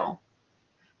in the middle,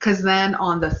 because then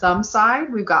on the thumb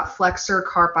side, we've got flexor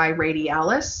carpi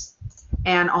radialis,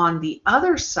 and on the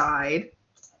other side,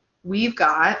 we've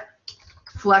got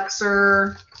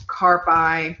flexor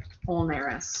carpi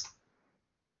ulnaris.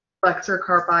 Flexor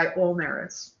carpi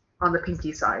ulnaris on the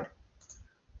pinky side.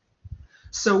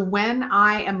 So when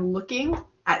I am looking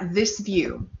at this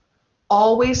view,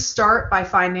 always start by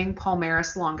finding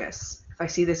palmaris longus. If I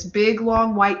see this big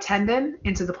long white tendon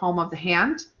into the palm of the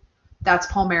hand, that's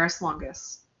palmaris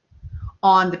longus.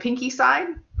 On the pinky side,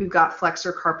 we've got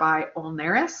flexor carpi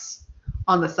ulnaris.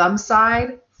 On the thumb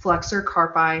side, flexor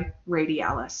carpi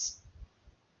radialis.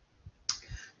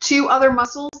 Two other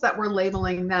muscles that we're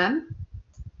labeling then.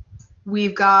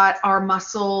 We've got our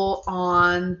muscle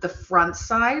on the front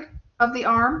side of the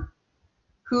arm.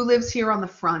 Who lives here on the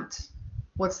front?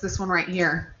 What's this one right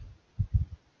here?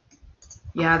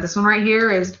 Yeah, this one right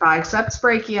here is biceps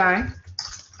brachii.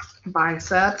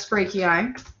 Biceps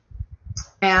brachii.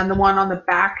 And the one on the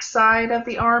back side of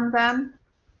the arm then?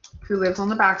 Who lives on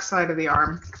the back side of the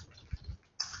arm?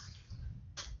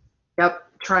 Yep,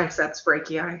 triceps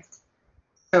brachii.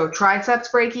 So triceps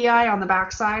brachii on the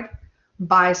back side,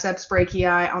 biceps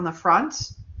brachii on the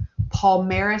front.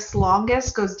 Palmaris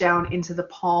longus goes down into the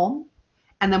palm.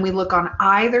 And then we look on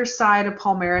either side of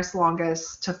palmaris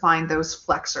longus to find those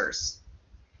flexors.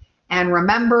 And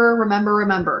remember,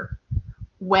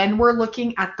 when we're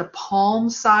looking at the palm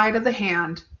side of the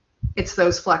hand, it's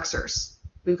those flexors.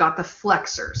 We've got the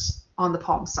flexors on the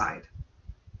palm side.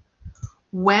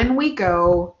 When we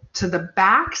go to the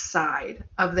back side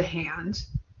of the hand,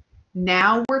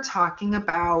 now we're talking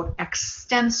about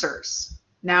extensors.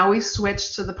 Now we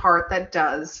switch to the part that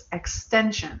does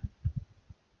extension.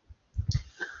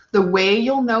 The way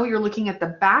you'll know you're looking at the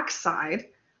back side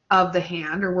of the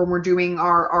hand, or when we're doing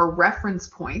our reference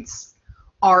points,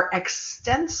 our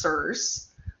extensors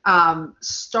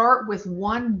start with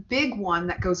one big one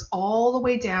that goes all the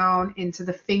way down into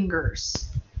the fingers.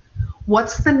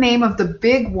 What's the name of the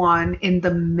big one in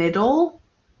the middle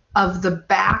of the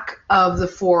back of the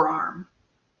forearm?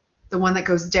 The one that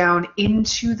goes down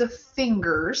into the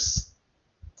fingers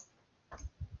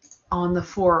on the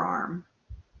forearm.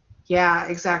 Yeah,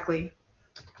 exactly.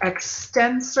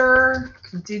 Extensor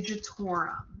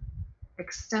digitorum.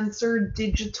 Extensor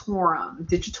digitorum.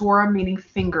 Digitorum meaning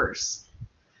fingers.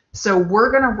 So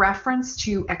we're going to reference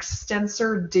to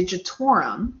extensor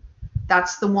digitorum.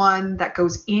 That's the one that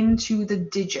goes into the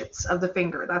digits of the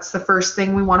finger. That's the first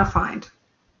thing we want to find.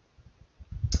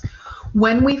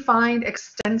 When we find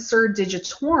extensor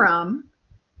digitorum,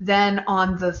 then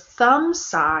on the thumb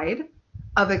side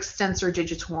of extensor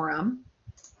digitorum,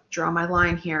 draw my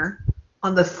line here.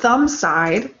 On the thumb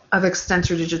side of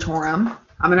extensor digitorum,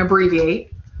 I'm going to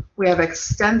abbreviate. We have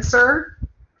extensor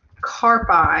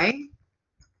carpi.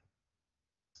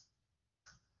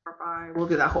 We'll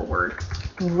do that whole word.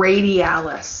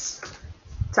 Radialis.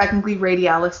 Technically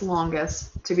radialis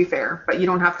longus, to be fair, but you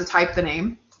don't have to type the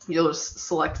name. You'll just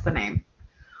select the name.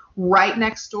 Right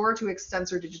next door to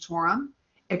extensor digitorum,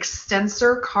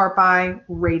 extensor carpi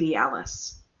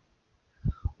radialis.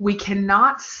 We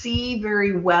cannot see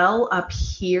very well up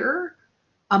here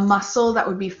a muscle that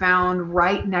would be found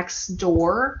right next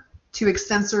door to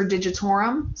extensor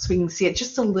digitorum. So we can see it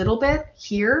just a little bit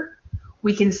here.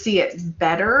 We can see it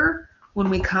better when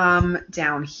we come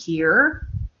down here.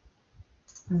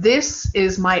 This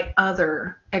is my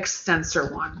other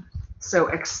extensor one. So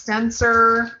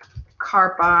extensor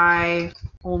carpi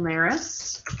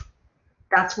ulnaris.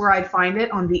 That's where I'd find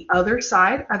it on the other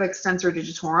side of extensor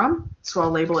digitorum. So I'll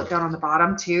label it down on the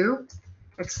bottom too.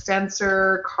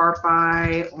 extensor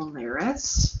carpi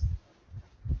ulnaris.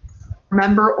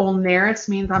 Remember, ulnaris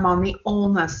means I'm on the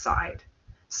ulna side.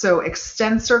 So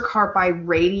extensor carpi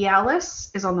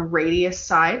radialis is on the radius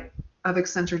side of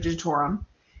extensor digitorum.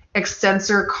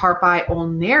 Extensor carpi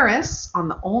ulnaris on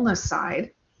the ulna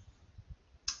side.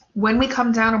 When we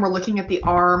come down and we're looking at the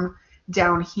arm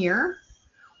down here,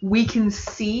 we can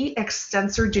see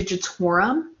extensor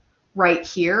digitorum right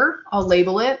here. I'll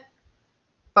label it,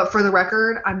 but for the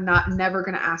record, I'm never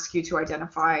going to ask you to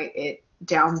identify it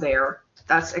down there.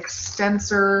 That's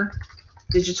extensor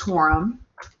digitorum.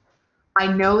 I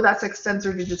know that's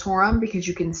extensor digitorum because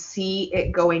you can see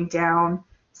it going down.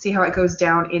 See how it goes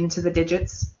down into the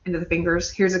digits, into the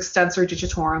fingers? Here's extensor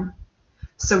digitorum.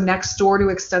 So next door to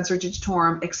extensor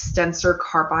digitorum, extensor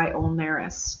carpi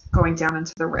ulnaris, going down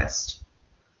into the wrist.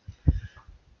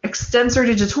 Extensor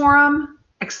digitorum,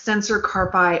 extensor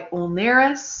carpi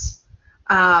ulnaris.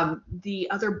 The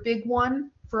other big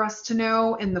one for us to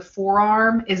know in the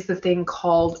forearm is the thing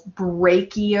called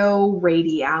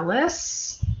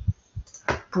brachioradialis.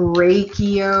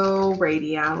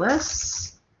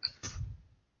 Brachioradialis.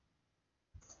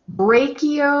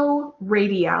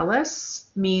 Brachioradialis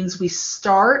means we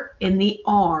start in the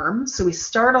arm. So we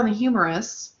start on the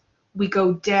humerus, we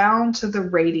go down to the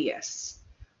radius.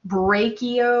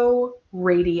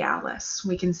 Brachioradialis.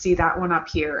 We can see that one up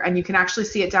here, and you can actually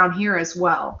see it down here as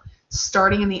well.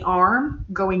 Starting in the arm,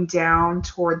 going down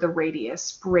toward the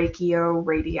radius,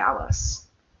 brachioradialis.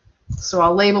 So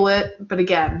I'll label it, but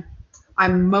again,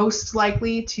 I'm most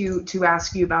likely to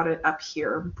ask you about it up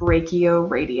here,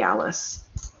 brachioradialis.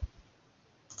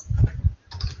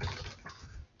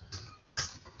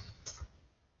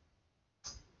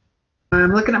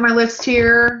 I'm looking at my list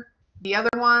here. The other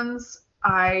ones,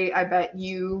 I bet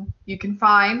you can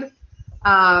find.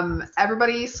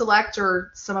 Everybody select,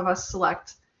 or some of us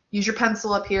select. Use your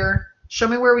pencil up here. Show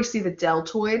me where we see the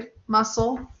deltoid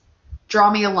muscle.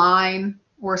 Draw me a line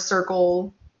or a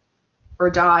circle or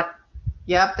a dot.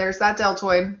 Yep, there's that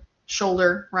deltoid.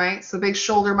 Shoulder, right? So big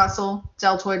shoulder muscle,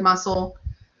 deltoid muscle.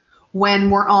 When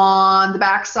we're on the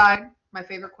back side, my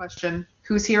favorite question,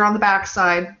 who's here on the back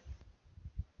side?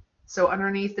 So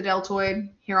underneath the deltoid,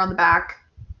 here on the back,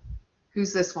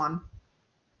 who's this one?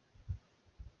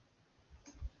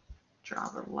 Draw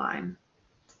the line.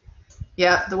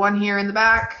 Yeah, the one here in the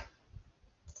back,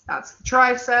 that's the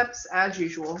triceps as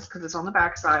usual because it's on the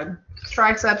back side.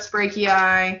 Triceps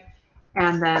brachii,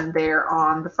 and then there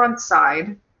on the front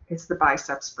side is the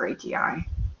biceps brachii.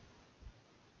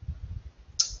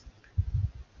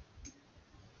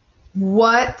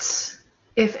 What,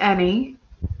 if any,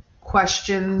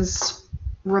 questions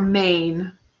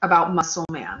remain about muscle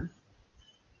man?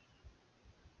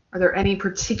 Are there any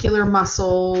particular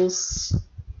muscles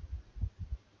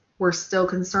we're still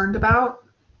concerned about?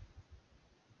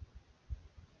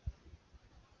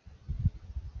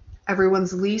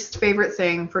 Everyone's least favorite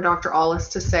thing for Dr. Aulis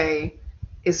to say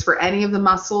is for any of the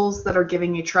muscles that are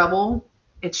giving you trouble,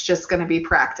 it's just going to be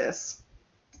practice.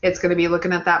 It's going to be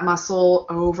looking at that muscle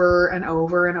over and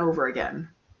over and over again,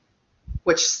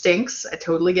 which stinks. I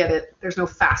totally get it. There's no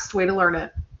fast way to learn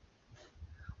it.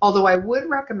 Although I would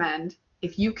recommend,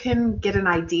 if you can get an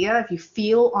idea, if you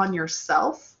feel on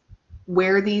yourself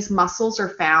where these muscles are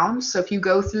found. So if you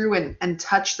go through and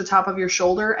touch the top of your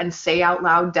shoulder and say out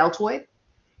loud deltoid,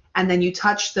 and then you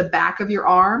touch the back of your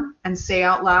arm and say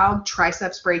out loud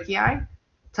triceps brachii,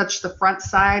 touch the front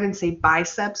side and say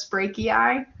biceps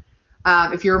brachii.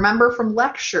 If you remember from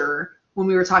lecture, when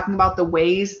we were talking about the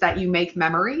ways that you make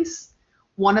memories,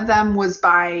 one of them was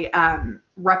by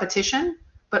repetition,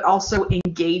 but also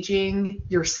engaging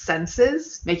your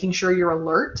senses, making sure you're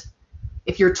alert.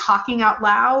 If you're talking out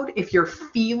loud, if you're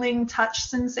feeling touch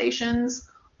sensations,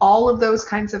 all of those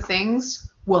kinds of things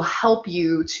will help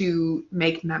you to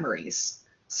make memories.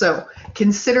 So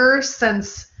consider,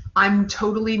 since I'm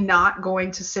totally not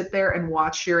going to sit there and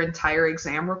watch your entire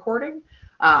exam recording,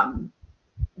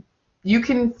 you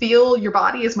can feel your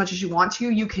body as much as you want to.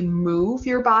 You can move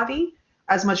your body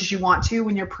as much as you want to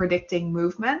when you're predicting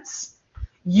movements.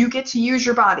 You get to use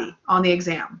your body on the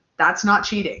exam. That's not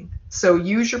cheating. So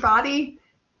use your body.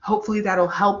 Hopefully that'll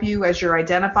help you as you're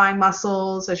identifying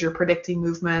muscles, as you're predicting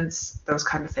movements, those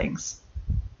kind of things.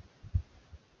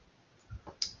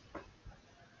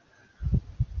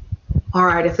 All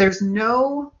right, if there's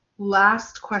no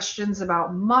last questions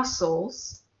about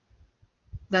muscles,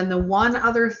 then the one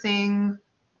other thing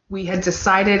we had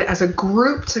decided as a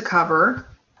group to cover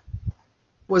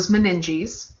was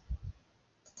meninges.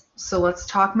 So let's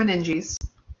talk meninges,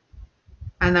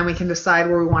 and then we can decide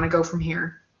where we want to go from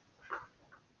here.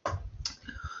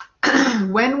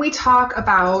 When we talk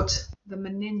about the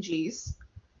meninges,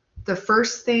 the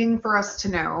first thing for us to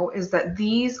know is that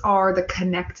these are the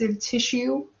connective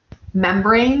tissue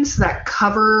membranes that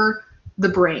cover the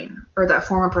brain, or that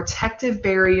form a protective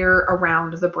barrier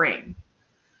around the brain.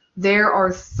 There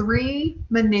are 3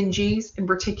 meninges in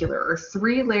particular, or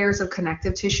 3 layers of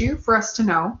connective tissue for us to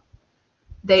know.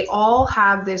 They all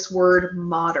have this word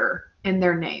mater in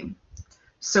their name.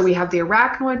 So we have the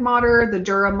arachnoid mater, the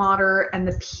dura mater, and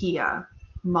the pia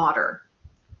mater.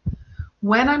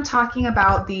 When I'm talking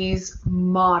about these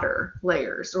mater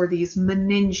layers, or these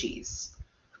meninges,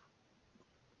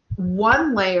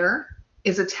 one layer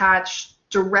is attached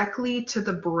directly to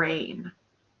the brain.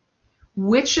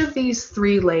 Which of these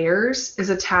 3 layers is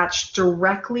attached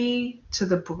directly to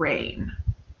the brain?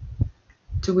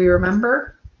 Do we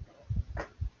remember?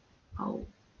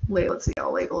 Let's see,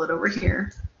 I'll label it over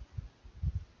here.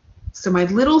 So my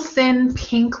little thin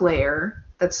pink layer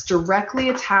that's directly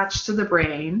attached to the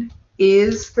brain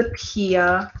is the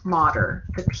pia mater,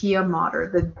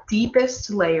 the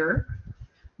deepest layer,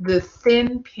 the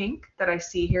thin pink that I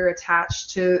see here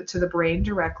attached to the brain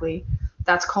directly.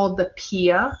 That's called the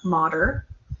pia mater.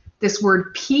 This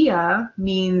word pia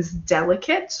means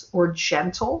delicate or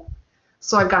gentle.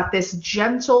 So I've got this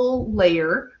gentle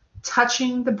layer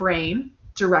touching the brain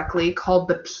directly called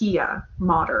the pia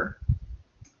mater.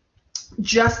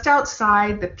 Just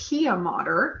outside the pia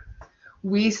mater,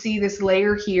 we see this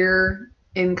layer here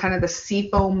in kind of the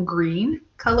seafoam green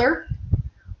color.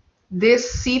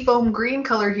 This seafoam green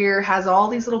color here has all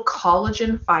these little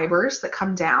collagen fibers that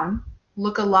come down,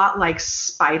 look a lot like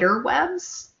spider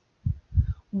webs.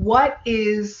 What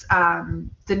is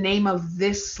the name of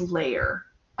this layer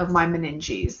of my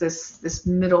meninges, this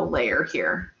middle layer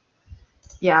here?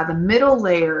 Yeah, the middle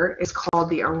layer is called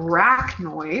the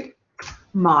arachnoid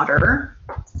mater.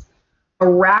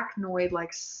 Arachnoid,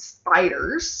 like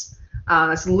spiders.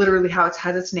 That's literally how it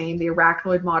has its name, the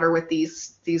arachnoid mater, with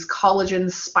these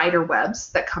collagen spider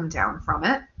webs that come down from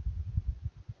it.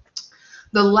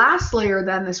 The last layer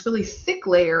then, this really thick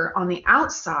layer on the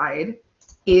outside,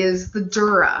 is the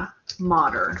dura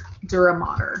mater.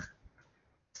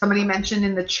 Somebody mentioned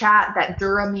in the chat that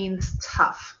dura means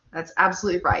tough. That's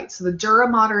absolutely right. So the dura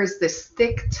mater is this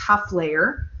thick, tough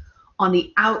layer on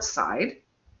the outside.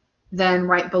 Then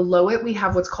right below it, we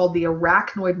have what's called the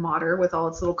arachnoid mater with all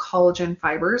its little collagen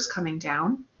fibers coming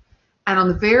down. And on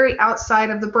the very outside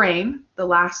of the brain, the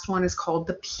last one is called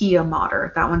the pia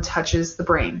mater. That one touches the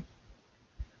brain.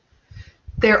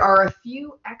 There are a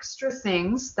few extra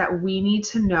things that we need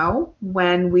to know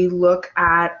when we look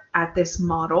at this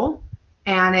model,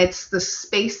 and it's the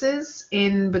spaces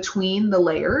in between the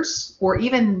layers, or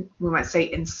even we might say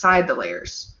inside the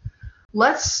layers.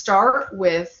 Let's start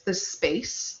with the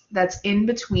space that's in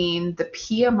between the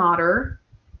pia mater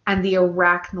and the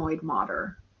arachnoid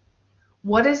mater.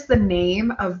 What is the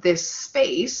name of this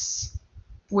space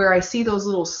where I see those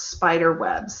little spider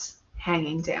webs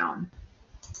hanging down?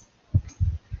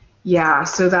 Yeah,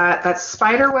 so that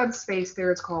spider web space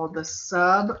there, it's called the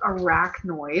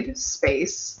subarachnoid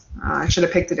space. I should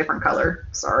have picked a different color,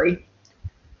 sorry.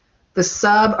 The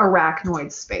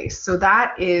subarachnoid space. So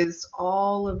that is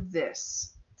all of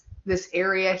this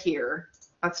area here.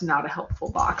 That's not a helpful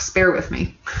box, bear with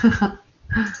me. The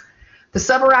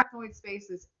subarachnoid space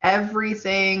is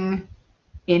everything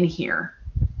in here.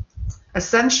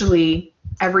 Essentially,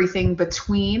 everything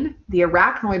between the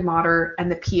arachnoid mater and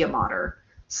the pia mater.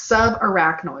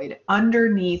 Subarachnoid,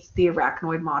 underneath the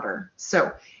arachnoid mater.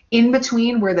 So in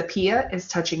between where the pia is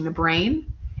touching the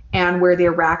brain and where the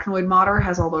arachnoid mater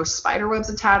has all those spider webs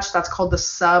attached, that's called the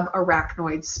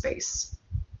subarachnoid space.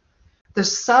 The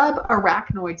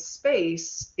subarachnoid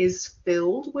space is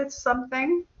filled with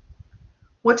something.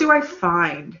 What do I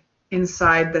find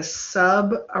inside the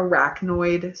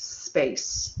subarachnoid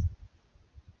space?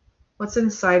 What's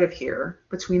inside of here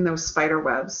between those spider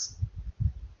webs?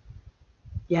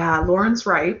 Yeah, Lauren's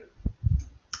right.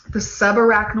 The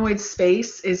subarachnoid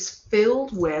space is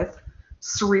filled with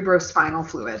cerebrospinal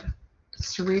fluid.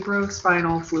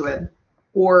 Cerebrospinal fluid,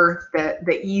 or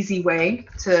the easy way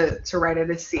to write it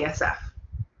is CSF.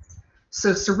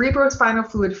 So cerebrospinal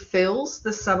fluid fills the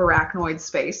subarachnoid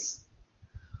space.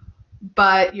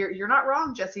 But you're not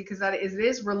wrong, Jesse, because it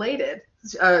is related.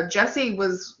 Jesse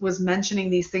was mentioning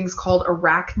these things called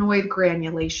arachnoid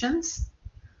granulations.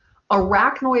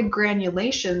 Arachnoid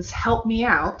granulations help me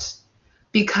out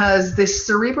because this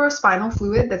cerebrospinal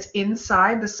fluid that's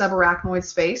inside the subarachnoid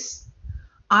space,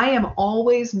 I am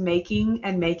always making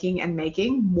and making and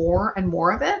making more and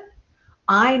more of it.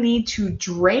 I need to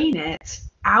drain it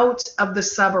out of the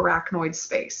subarachnoid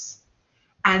space.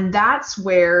 And that's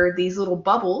where these little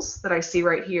bubbles that I see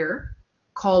right here,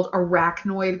 called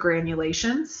arachnoid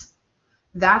granulations.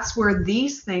 That's where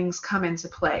these things come into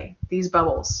play, these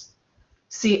bubbles.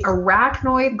 See,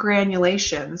 arachnoid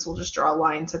granulations, we'll just draw a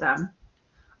line to them.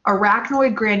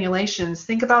 Arachnoid granulations,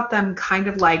 think about them kind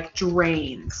of like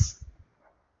drains.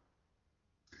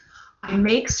 I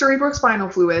make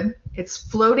cerebrospinal fluid. It's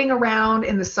floating around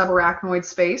in the subarachnoid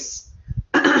space,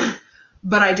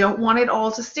 but I don't want it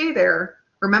all to stay there.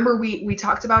 Remember, we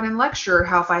talked about in lecture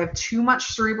how if I have too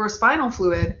much cerebrospinal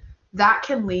fluid, that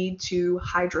can lead to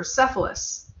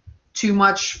hydrocephalus, too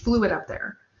much fluid up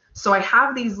there. So I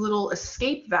have these little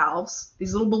escape valves,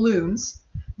 these little balloons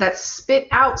that spit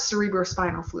out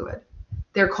cerebrospinal fluid.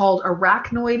 They're called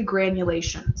arachnoid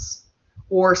granulations,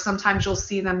 or sometimes you'll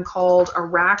see them called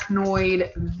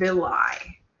arachnoid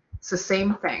villi. It's the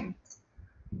same thing.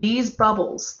 These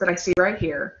bubbles that I see right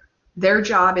here, their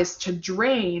job is to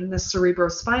drain the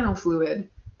cerebrospinal fluid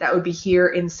that would be here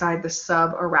inside the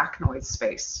subarachnoid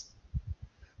space.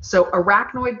 So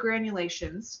arachnoid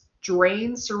granulations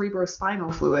drain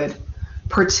cerebrospinal fluid,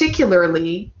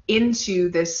 particularly into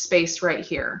this space right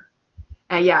here.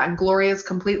 And yeah, and Gloria's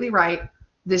completely right.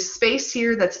 This space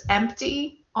here that's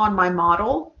empty on my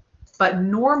model, but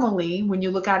normally when you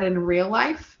look at it in real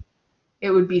life,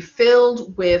 it would be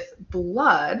filled with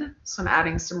blood. So I'm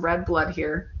adding some red blood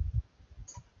here.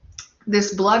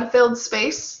 This blood-filled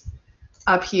space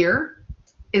up here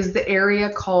is the area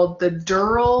called the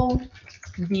dural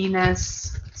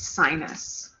venous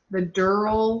sinus. The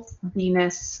dural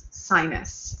venous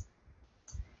sinus.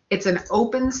 It's an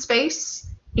open space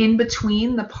in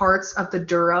between the parts of the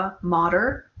dura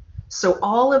mater. So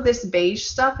all of this beige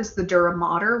stuff is the dura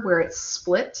mater, where it's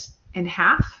split in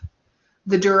half.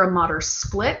 The dura mater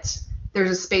split. There's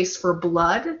a space for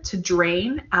blood to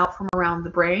drain out from around the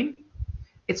brain.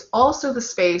 It's also the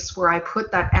space where I put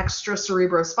that extra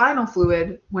cerebrospinal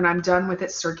fluid when I'm done with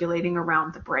it circulating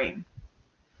around the brain.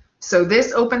 So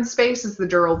this open space is the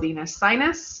dural venous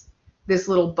sinus. This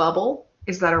little bubble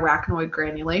is that arachnoid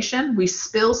granulation. We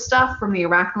spill stuff from the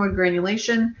arachnoid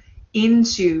granulation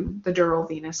into the dural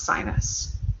venous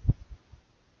sinus.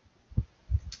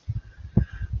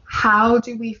 How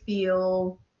do we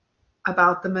feel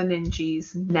about the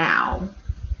meninges now?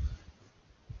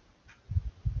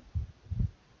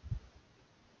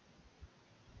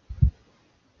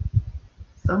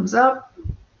 Thumbs up,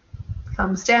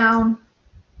 thumbs down,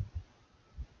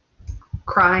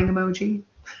 crying emoji.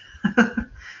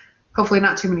 Hopefully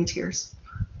not too many tears.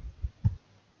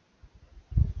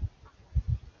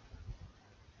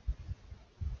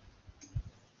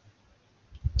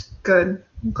 Good.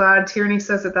 I'm glad Tierney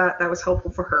says that was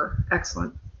helpful for her.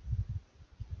 Excellent.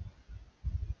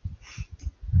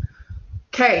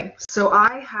 Okay, so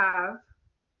I have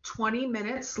 20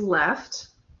 minutes left.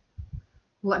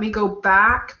 Let me go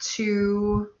back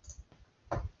to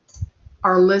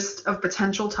our list of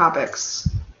potential topics.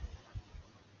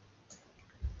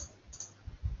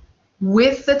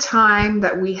 With the time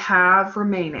that we have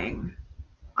remaining,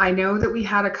 I know that we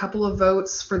had a couple of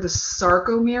votes for the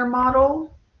sarcomere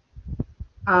model.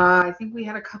 I think we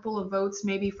had a couple of votes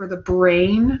maybe for the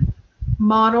brain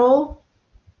model.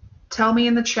 Tell me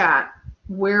in the chat,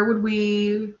 where would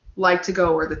we like to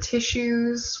go? Or the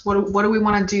tissues? What do we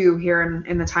want to do here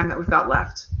in the time that we've got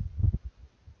left?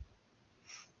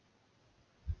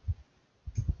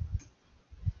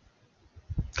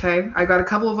 Okay, I got a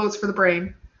couple of votes for the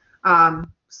brain.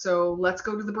 So let's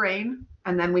go to the brain,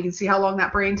 and then we can see how long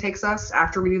that brain takes us.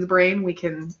 After we do the brain, we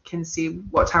can see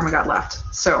what time we got left.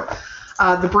 So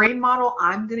the brain model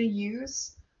I'm going to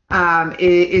use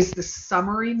is the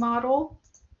summary model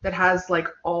that has like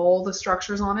all the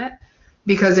structures on it.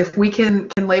 Because if we can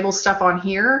label stuff on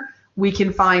here, we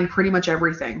can find pretty much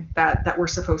everything that we're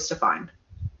supposed to find.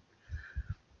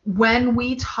 When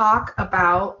we talk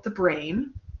about the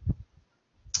brain,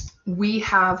 we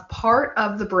have part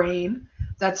of the brain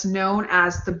that's known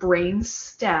as the brain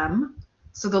stem.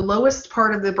 So the lowest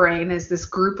part of the brain is this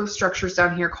group of structures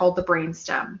down here called the brain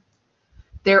stem.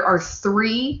 There are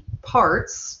 3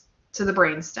 parts to the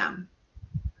brain stem.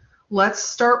 Let's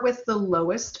start with the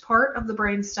lowest part of the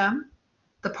brain stem,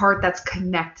 the part that's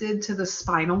connected to the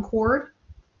spinal cord.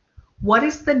 What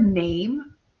is the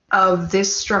name of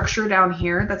this structure down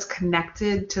here that's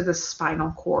connected to the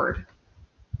spinal cord?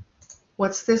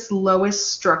 What's this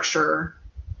lowest structure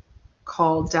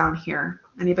called down here?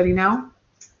 Anybody know?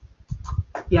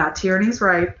 Yeah, Tierney's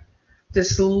right.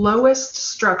 This lowest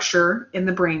structure in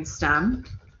the brainstem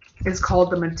is called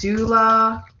the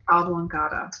medulla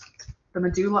oblongata. The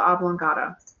medulla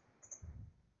oblongata.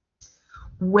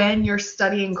 When you're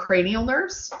studying cranial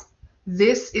nerves,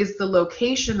 this is the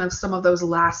location of some of those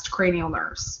last cranial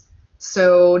nerves.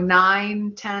 So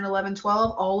 9, 10, 11,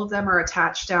 12, all of them are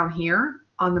attached down here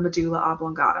on the medulla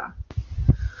oblongata.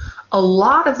 A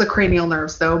lot of the cranial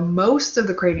nerves, though, most of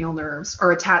the cranial nerves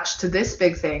are attached to this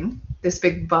big thing, this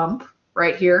big bump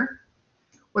right here.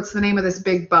 What's the name of this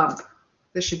big bump?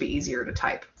 This should be easier to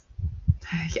type.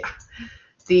 Yeah.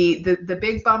 The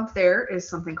big bump there is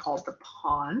something called the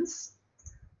pons.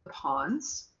 The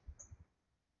pons.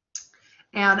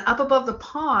 And up above the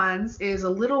pons is a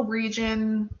little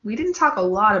region, we didn't talk a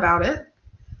lot about it,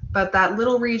 but that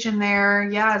little region there,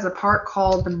 yeah, is a part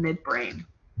called the midbrain.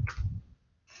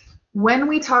 When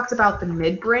we talked about the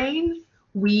midbrain,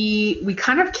 we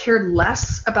kind of cared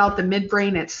less about the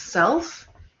midbrain itself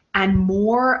and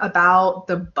more about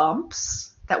the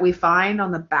bumps that we find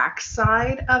on the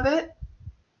backside of it.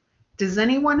 Does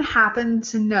anyone happen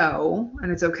to know,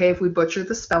 and it's okay if we butcher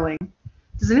the spelling,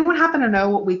 does anyone happen to know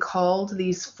what we called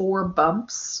these 4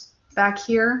 bumps back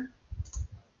here?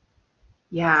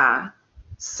 Yeah,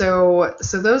 so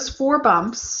those 4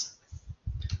 bumps,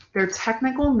 their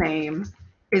technical name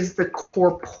is the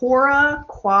corpora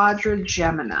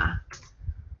quadrigemina.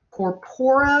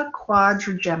 Corpora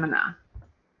quadrigemina.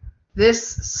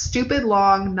 This stupid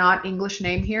long, not English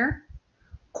name here,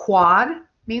 quad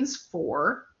means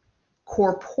 4,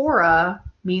 corpora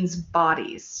means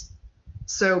bodies.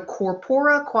 So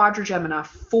corpora quadrigemina,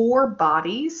 4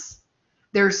 bodies.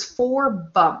 There's 4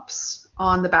 bumps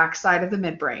on the backside of the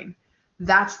midbrain.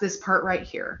 That's this part right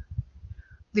here.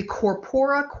 The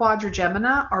corpora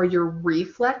quadrigemina are your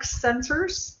reflex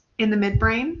sensors in the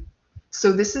midbrain.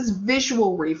 So this is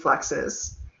visual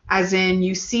reflexes, as in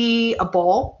you see a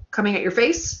ball coming at your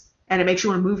face and it makes you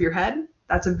want to move your head.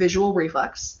 That's a visual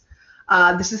reflex.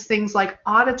 This is things like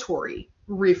auditory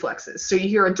reflexes. So you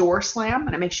hear a door slam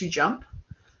and it makes you jump.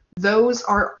 Those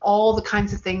are all the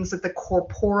kinds of things that the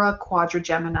corpora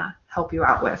quadrigemina help you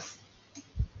out with.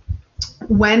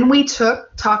 When we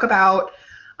talk about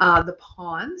the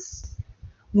pons,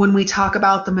 when we talk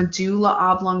about the medulla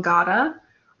oblongata,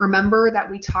 remember that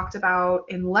we talked about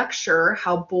in lecture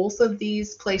how both of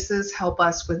these places help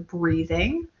us with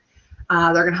breathing.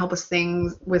 They're going to help us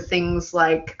with things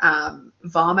like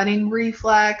vomiting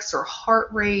reflex or heart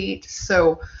rate.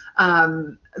 So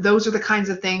those are the kinds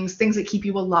of things that keep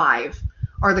you alive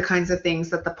are the kinds of things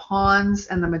that the pons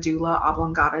and the medulla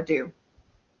oblongata do.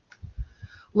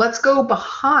 Let's go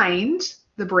behind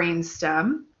the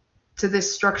brainstem to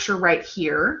this structure right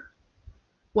here.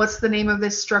 What's the name of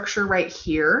this structure right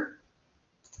here?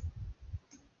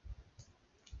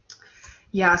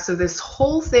 Yeah, so this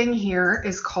whole thing here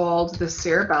is called the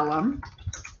cerebellum.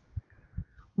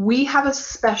 We have a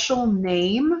special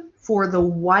name for the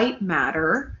white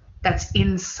matter that's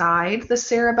inside the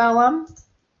cerebellum.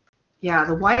 Yeah,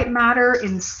 the white matter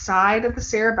inside of the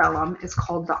cerebellum is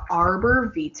called the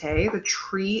arbor vitae, the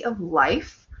tree of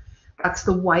life. That's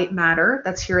the white matter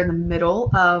that's here in the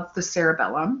middle of the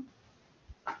cerebellum.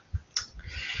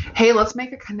 Hey, let's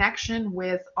make a connection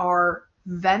with our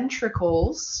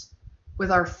ventricles,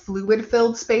 with our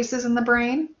fluid-filled spaces in the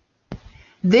brain.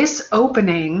 This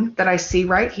opening that I see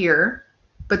right here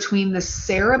between the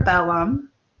cerebellum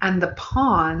and the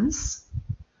pons,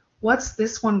 what's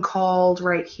this one called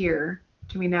right here?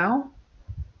 Do we know?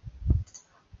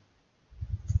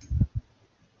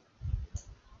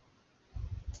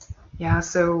 Yeah,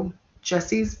 so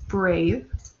Jessie's brave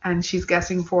and she's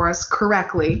guessing for us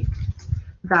correctly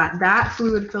that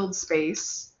fluid-filled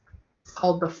space is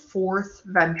called the 4th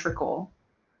ventricle.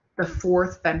 The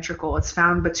 4th ventricle. It's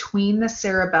found between the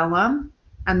cerebellum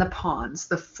and the pons,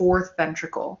 the 4th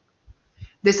ventricle.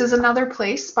 This is another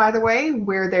place, by the way,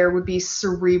 where there would be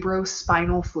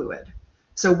cerebrospinal fluid.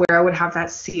 So where I would have that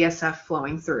CSF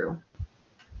flowing through.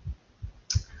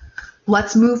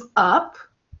 Let's move up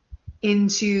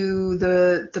into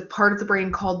the part of the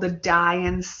brain called the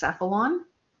diencephalon.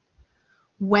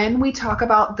 When we talk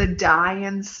about the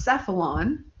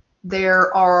diencephalon,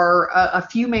 there are a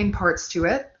few main parts to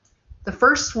it. The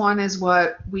first one is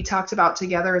what we talked about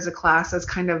together as a class as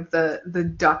kind of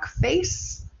the duck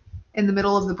face in the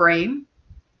middle of the brain.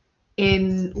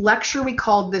 In lecture, we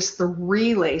called this the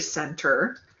relay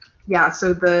center. Yeah,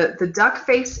 so the duck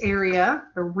face area,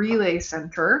 the relay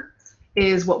center,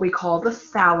 is what we call the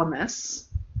thalamus.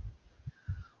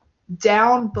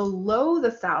 Down below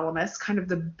the thalamus, kind of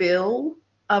the bill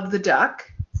of the duck,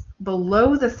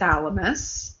 below the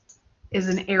thalamus is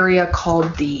an area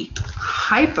called the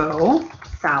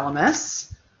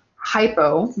hypothalamus.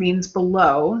 Hypo means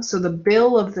below, so the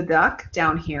bill of the duck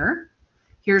down here.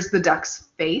 Here's the duck's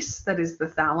face, that is the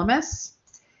thalamus,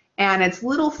 and its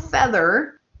little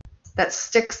feather that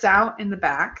sticks out in the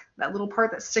back, that little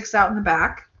part that sticks out in the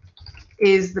back,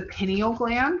 is the pineal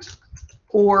gland.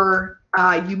 or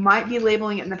you might be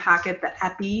labeling it in the packet the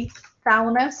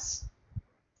epithalamus.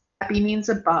 Epi means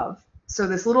above. So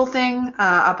this little thing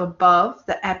up above,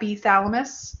 the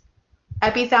epithalamus.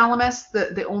 Epithalamus,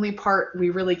 the only part we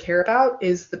really care about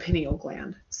is the pineal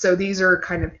gland. So these are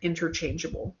kind of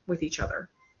interchangeable with each other.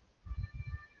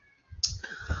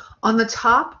 On the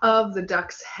top of the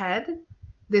duck's head,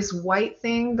 this white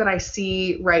thing that I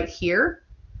see right here,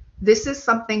 this is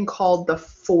something called the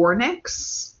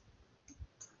fornix.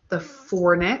 The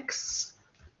fornix.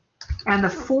 And the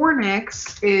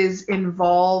fornix is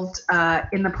involved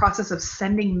in the process of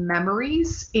sending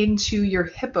memories into your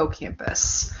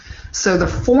hippocampus. So the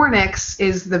fornix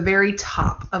is the very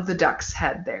top of the duck's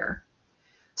head there.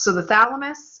 So the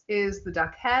thalamus is the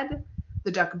duck head,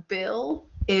 the duck bill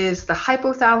is the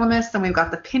hypothalamus, then we've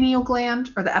got the pineal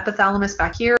gland or the epithalamus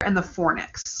back here, and the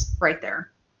fornix right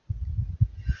there.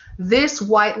 This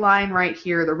white line right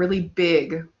here, the really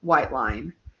big white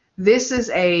line, this is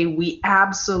we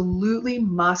absolutely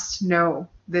must know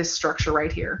this structure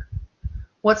right here.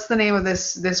 What's the name of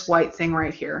this white thing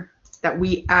right here that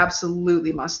we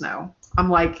absolutely must know? I'm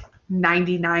like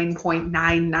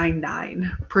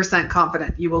 99.999%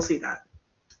 confident you will see that.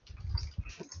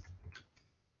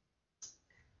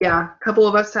 Yeah, a couple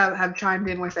of us have chimed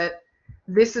in with it.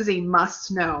 This is a must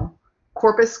know.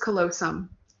 Corpus callosum,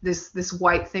 this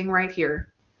white thing right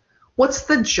here. What's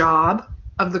the job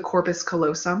of the corpus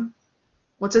callosum?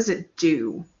 What does it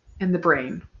do in the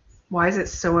brain? Why is it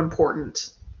so important?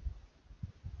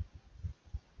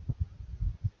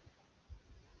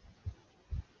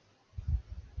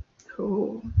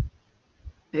 Oh,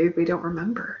 maybe we don't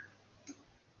remember.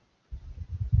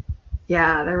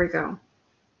 Yeah, there we go.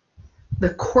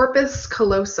 The corpus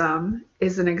callosum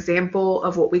is an example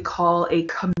of what we call a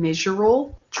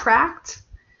commissural tract,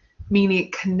 meaning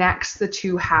it connects the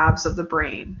two halves of the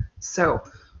brain. So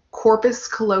corpus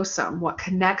callosum, what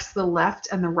connects the left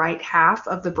and the right half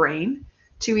of the brain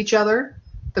to each other,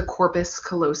 the corpus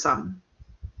callosum.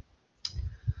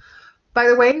 By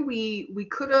the way, we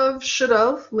could have, should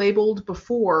have labeled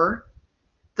before,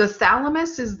 the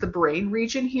thalamus is the brain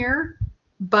region here,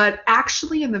 but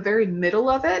actually in the very middle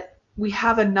of it, we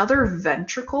have another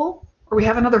ventricle, or we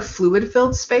have another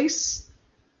fluid-filled space.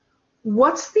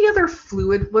 What's the other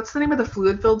fluid? What's the name of the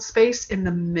fluid-filled space in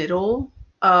the middle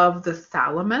of the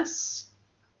thalamus?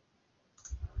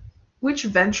 Which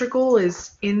ventricle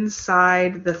is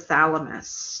inside the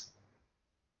thalamus?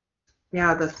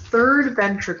 Yeah, the third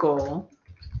ventricle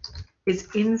is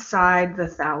inside the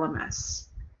thalamus.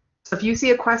 So if you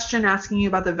see a question asking you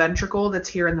about the ventricle that's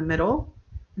here in the middle,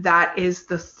 that is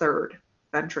the third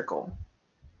ventricle.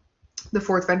 The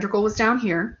fourth ventricle was down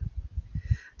here.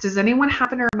 Does anyone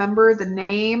happen to remember the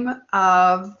name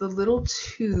of the little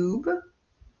tube?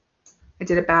 I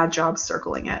did a bad job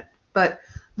circling it, but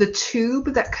the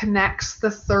tube that connects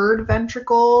the third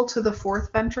ventricle to the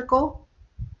fourth ventricle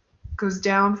goes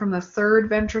down from the third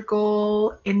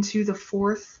ventricle into the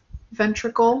fourth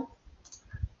ventricle.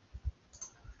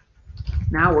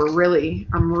 Now I'm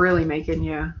really making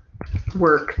you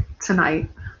work tonight.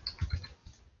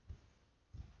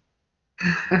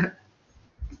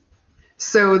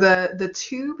 So the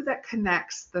tube that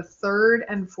connects the third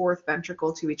and fourth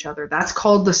ventricle to each other, that's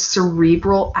called the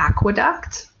cerebral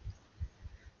aqueduct.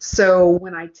 So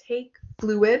when I take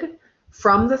fluid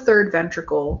from the third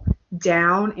ventricle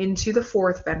down into the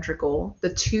fourth ventricle,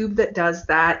 the tube that does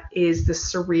that is the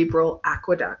cerebral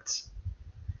aqueduct.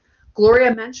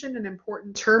 Gloria mentioned an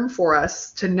important term for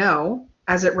us to know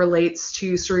as it relates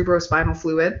to cerebrospinal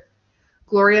fluid.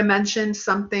 Gloria mentioned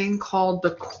something called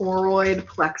the choroid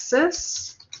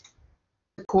plexus.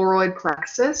 The choroid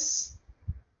plexus.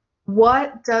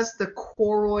 What does the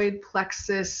choroid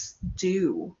plexus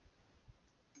do?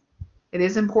 It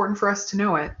is important for us to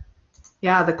know it.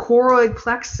 Yeah, the choroid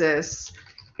plexus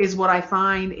is what I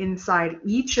find inside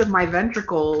each of my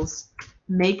ventricles,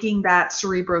 making that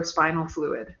cerebrospinal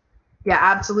fluid. Yeah,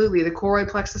 absolutely. The choroid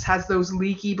plexus has those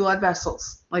leaky blood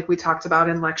vessels, like we talked about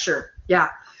in lecture. Yeah,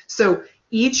 so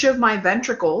each of my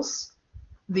ventricles,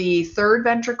 the third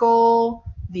ventricle,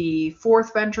 the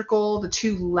fourth ventricle, the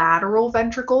two lateral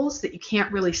ventricles that you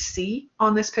can't really see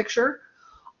on this picture,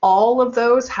 all of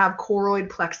those have choroid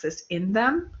plexus in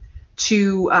them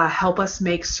to help us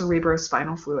make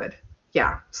cerebrospinal fluid.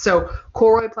 Yeah, so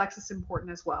choroid plexus is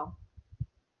important as well.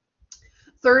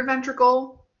 Third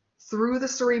ventricle, through the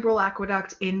cerebral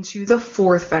aqueduct into the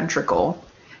fourth ventricle.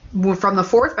 From the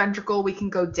fourth ventricle, we can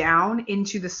go down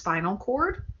into the spinal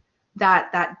cord.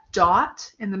 That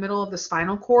dot in the middle of the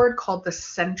spinal cord called the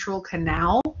central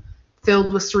canal,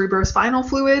 filled with cerebrospinal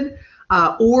fluid.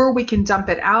 or we can dump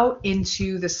it out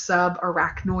into the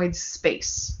subarachnoid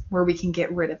space where we can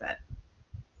get rid of it.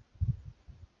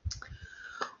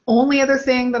 Only other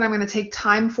thing that I'm going to take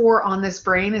time for on this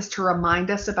brain is to remind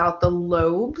us about the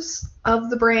lobes of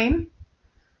the brain.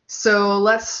 So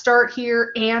let's start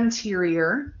here,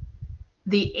 anterior.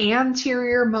 The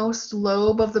anterior most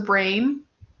lobe of the brain,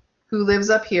 who lives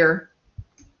up here?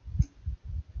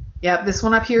 Yep, this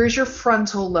one up here is your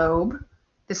frontal lobe.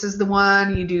 This is the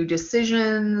one you do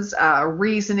decisions,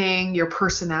 reasoning, your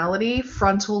personality,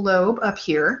 frontal lobe up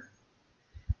here.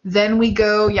 Then we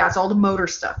go, yeah, it's all the motor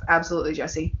stuff. Absolutely,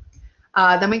 Jesse.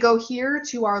 Then we go here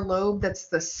to our lobe that's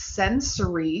the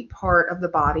sensory part of the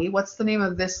body. What's the name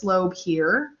of this lobe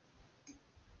here?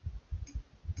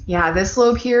 Yeah, this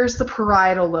lobe here is the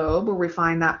parietal lobe, where we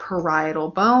find that parietal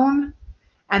bone.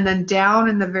 And then down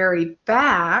in the very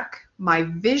back, my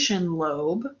vision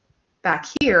lobe back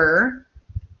here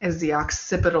is the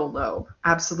occipital lobe.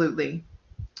 Absolutely.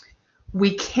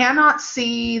 We cannot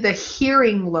see the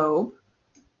hearing lobe.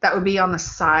 That would be on the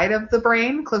side of the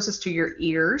brain, closest to your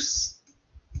ears.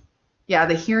 Yeah,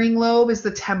 the hearing lobe is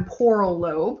the temporal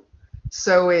lobe.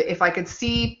 So if I could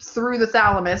see through the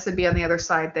thalamus, it'd be on the other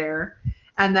side there.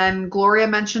 And then Gloria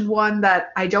mentioned one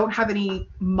that I don't have any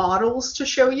models to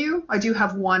show you. I do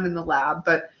have one in the lab,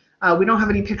 but we don't have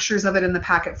any pictures of it in the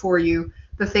packet for you.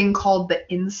 The thing called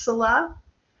the insula,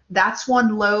 that's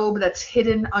one lobe that's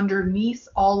hidden underneath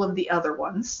all of the other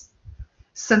ones.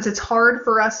 Since it's hard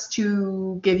for us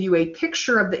to give you a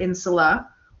picture of the insula,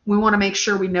 we want to make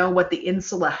sure we know what the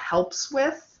insula helps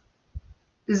with.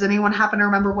 Does anyone happen to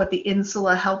remember what the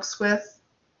insula helps with?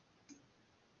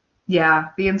 Yeah,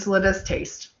 the insula does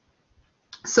taste.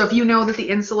 So if you know that the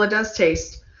insula does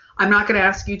taste, I'm not going to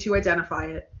ask you to identify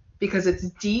it because it's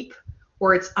deep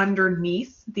or it's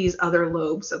underneath these other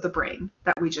lobes of the brain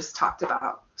that we just talked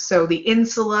about. So the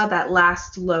insula, that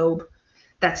last lobe,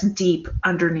 that's deep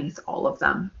underneath all of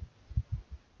them.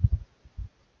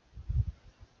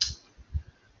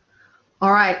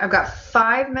 All right, I've got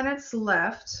 5 minutes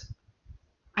left.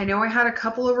 I know I had a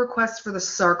couple of requests for the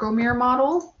sarcomere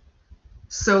model.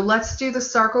 So let's do the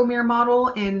sarcomere model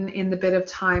in the bit of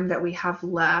time that we have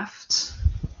left.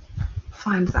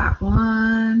 Find that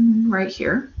one right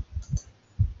here.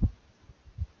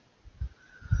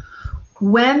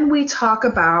 When we talk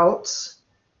about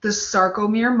the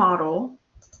sarcomere model,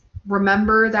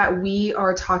 remember that we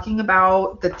are talking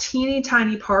about the teeny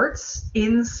tiny parts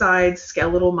inside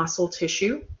skeletal muscle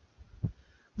tissue.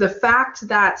 The fact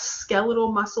that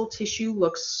skeletal muscle tissue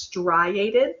looks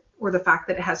striated, or the fact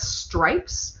that it has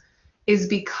stripes, is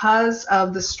because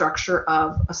of the structure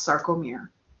of a sarcomere.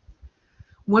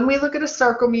 When we look at a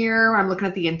sarcomere, I'm looking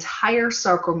at the entire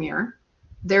sarcomere.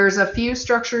 There's a few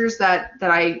structures that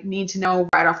I need to know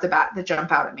right off the bat that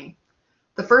jump out at me.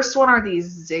 The first one are these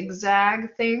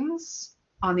zigzag things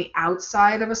on the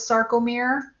outside of a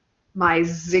sarcomere. My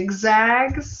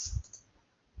zigzags.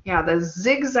 Yeah, the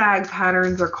zigzag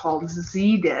patterns are called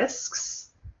Z-discs.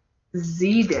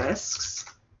 Z-discs.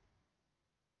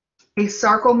 A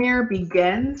sarcomere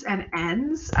begins and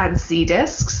ends at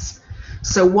Z-discs.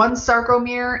 So one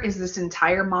sarcomere is this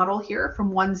entire model here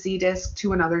from one Z-disc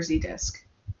to another Z-disc.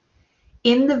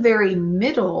 In the very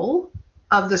middle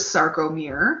of the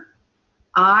sarcomere,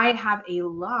 I have a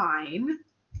line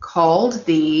called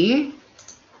the,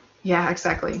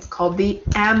 called the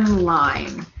M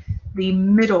line, the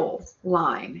middle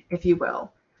line, if you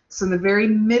will. So in the very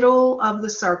middle of the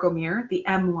sarcomere, the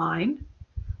M line,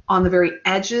 on the very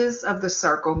edges of the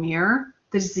sarcomere,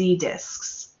 the Z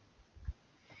discs.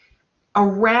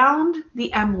 Around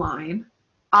the M line,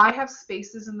 I have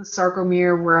spaces in the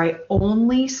sarcomere where I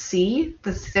only see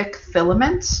the thick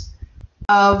filament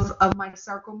of my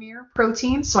sarcomere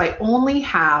protein. So I only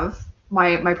have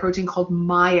my protein called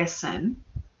myosin.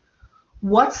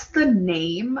 What's the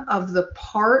name of the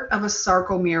part of a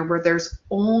sarcomere where there's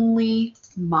only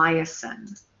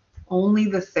myosin, only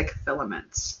the thick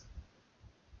filaments?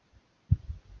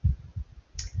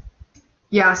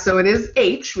 Yeah, so it is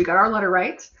H. We got our letter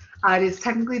right. It is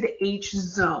technically the H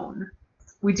zone.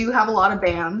 We do have a lot of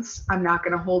bands. I'm not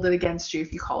going to hold it against you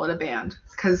if you call it a band,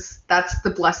 because that's the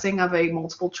blessing of a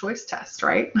multiple choice test,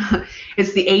 right?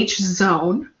 It's the H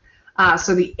zone.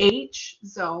 So the H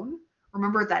zone,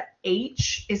 remember that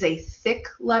H is a thick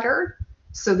letter.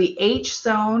 So the H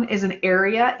zone is an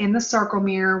area in the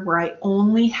sarcomere where I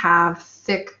only have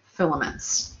thick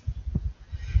filaments.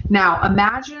 Now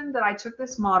imagine that I took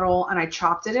this model and I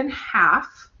chopped it in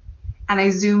half and I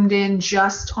zoomed in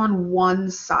just on one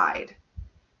side.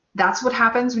 That's what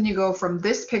happens when you go from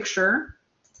this picture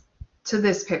to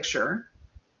this picture.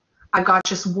 I've got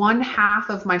just one half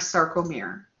of my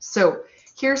sarcomere. So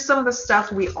here's some of the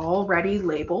stuff we already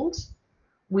labeled.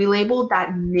 We labeled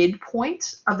that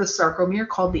midpoint of the sarcomere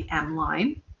called the M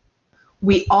line.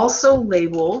 We also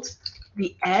labeled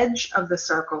the edge of the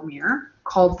sarcomere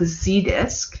called the Z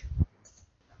disc.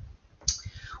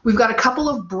 We've got a couple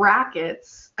of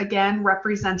brackets, again,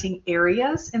 representing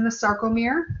areas in the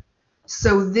sarcomere.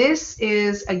 So this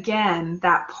is, again,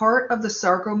 that part of the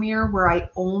sarcomere where I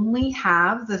only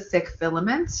have the thick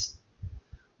filament.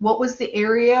 What was the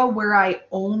area where I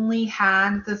only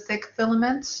had the thick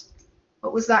filament?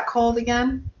 What was that called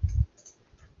again?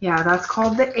 Yeah, that's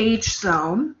called the H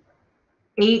zone.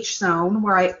 H zone,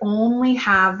 where I only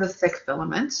have the thick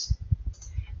filament.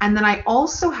 And then I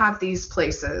also have these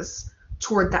places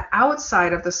toward the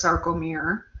outside of the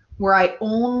sarcomere where I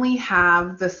only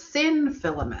have the thin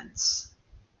filaments.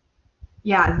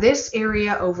 Yeah, this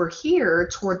area over here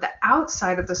toward the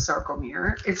outside of the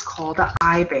sarcomere is called the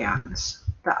I band.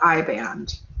 The I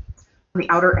band on the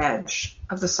outer edge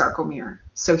of the sarcomere.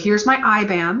 So here's my I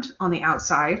band on the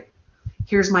outside.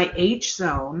 Here's my H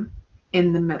zone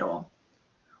in the middle.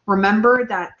 Remember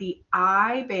that the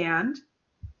I band,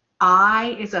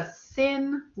 I is a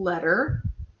thin letter.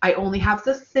 I only have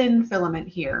the thin filament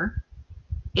here.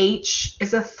 H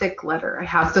is a thick letter. I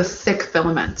have the thick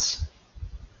filament.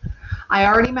 I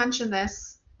already mentioned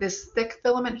this. This thick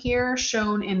filament here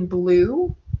shown in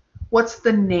blue. What's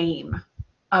the name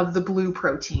of the blue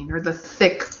protein or the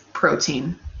thick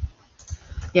protein?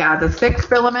 Yeah, the thick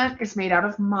filament is made out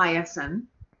of myosin.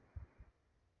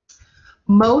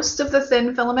 Most of the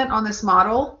thin filament on this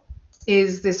model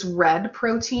is this red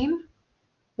protein.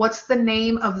 What's the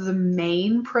name of the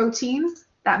main protein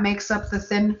that makes up the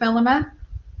thin filament?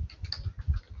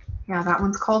 Yeah, that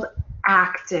one's called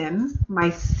actin, my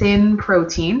thin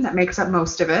protein that makes up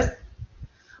most of it.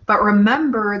 But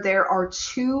remember, there are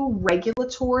two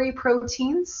regulatory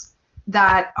proteins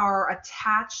that are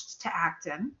attached to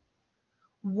actin.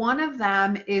 One of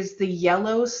them is the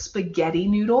yellow spaghetti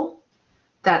noodle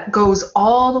that goes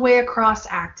all the way across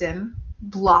actin,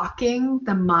 blocking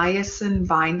the myosin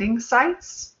binding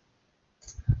sites.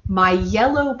 My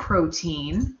yellow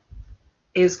protein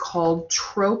is called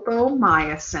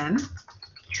tropomyosin.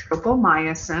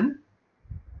 Tropomyosin.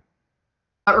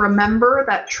 But remember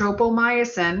that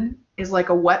tropomyosin is like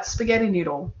a wet spaghetti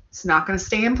noodle. It's not going to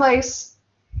stay in place.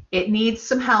 It needs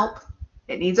some help.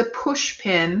 It needs a push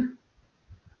pin.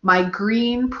 My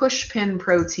green push pin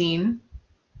protein,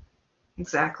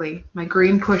 exactly, my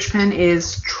green push pin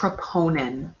is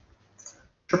troponin.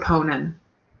 Troponin.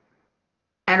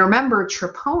 And remember,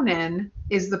 troponin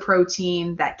is the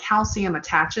protein that calcium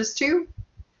attaches to,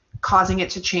 causing it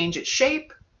to change its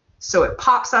shape. So it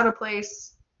pops out of place.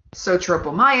 So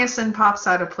tropomyosin pops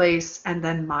out of place, and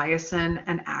then myosin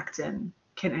and actin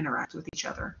can interact with each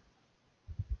other.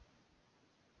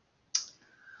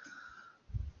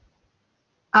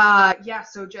 Yeah,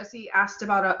 so Jesse asked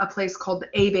about a place called the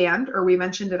A band, or we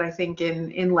mentioned it, I think,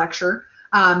 in lecture.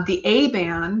 The A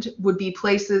band would be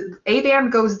places, A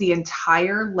band goes the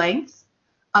entire length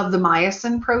of the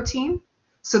myosin protein.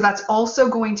 So that's also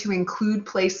going to include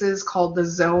places called the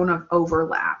zone of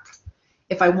overlap.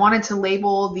 If I wanted to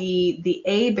label the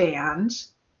A band,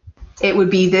 it would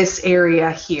be this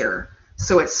area here.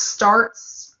 So it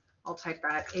starts, I'll type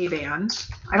that, A band.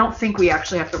 I don't think we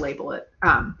actually have to label it.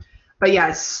 But yeah,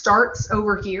 it starts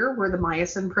over here where the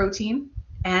myosin protein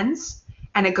ends,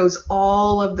 and it goes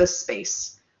all of the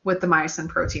space with the myosin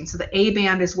protein. So the A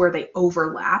band is where they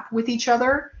overlap with each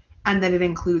other, and then it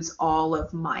includes all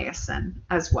of myosin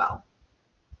as well.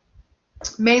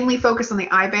 Mainly focus on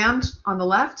the I band on the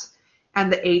left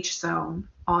and the H zone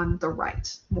on the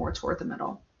right, more toward the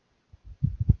middle.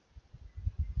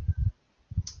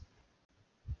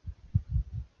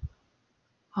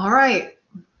 All right.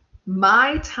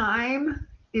 My time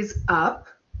is up.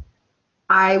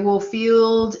 I will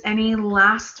field any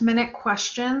last minute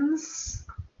questions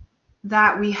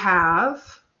that we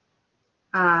have.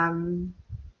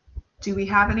 Do we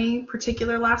have any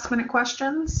particular last minute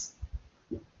questions?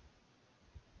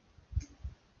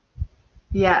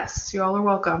 Yes, you all are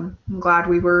welcome. I'm glad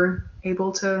we were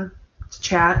able to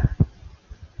chat.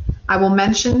 I will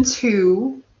mention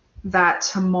too that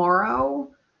tomorrow,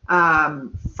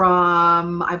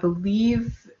 from, I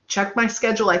believe, check my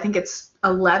schedule, I think it's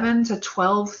 11 to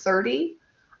 12:30,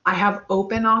 I have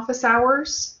open office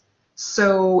hours.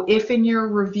 So if in your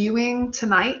reviewing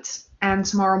tonight and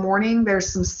tomorrow morning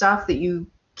there's some stuff that you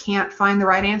can't find the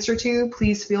right answer to,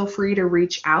 please feel free to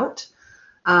reach out.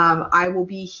 I will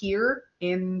be here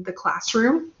in the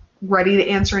classroom ready to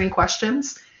answer any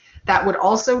questions. That would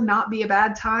also not be a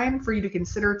bad time for you to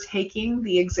consider taking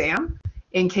the exam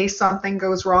in case something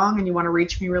goes wrong and you want to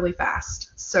reach me really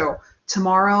fast. So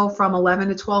tomorrow from 11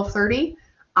 to 12:30,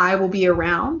 I will be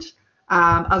around.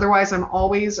 Otherwise, I'm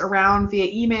always around via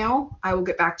email. I will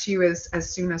get back to you as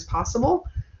soon as possible.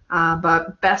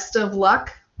 But best of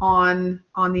luck on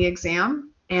the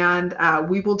exam, and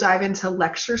we will dive into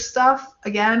lecture stuff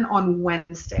again on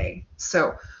Wednesday.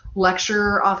 So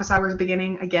lecture office hours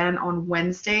beginning again on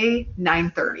Wednesday,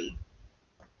 9:30.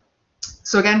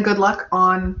 So again, good luck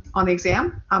on the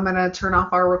exam. I'm going to turn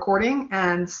off our recording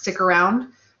and stick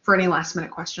around for any last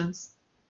minute questions.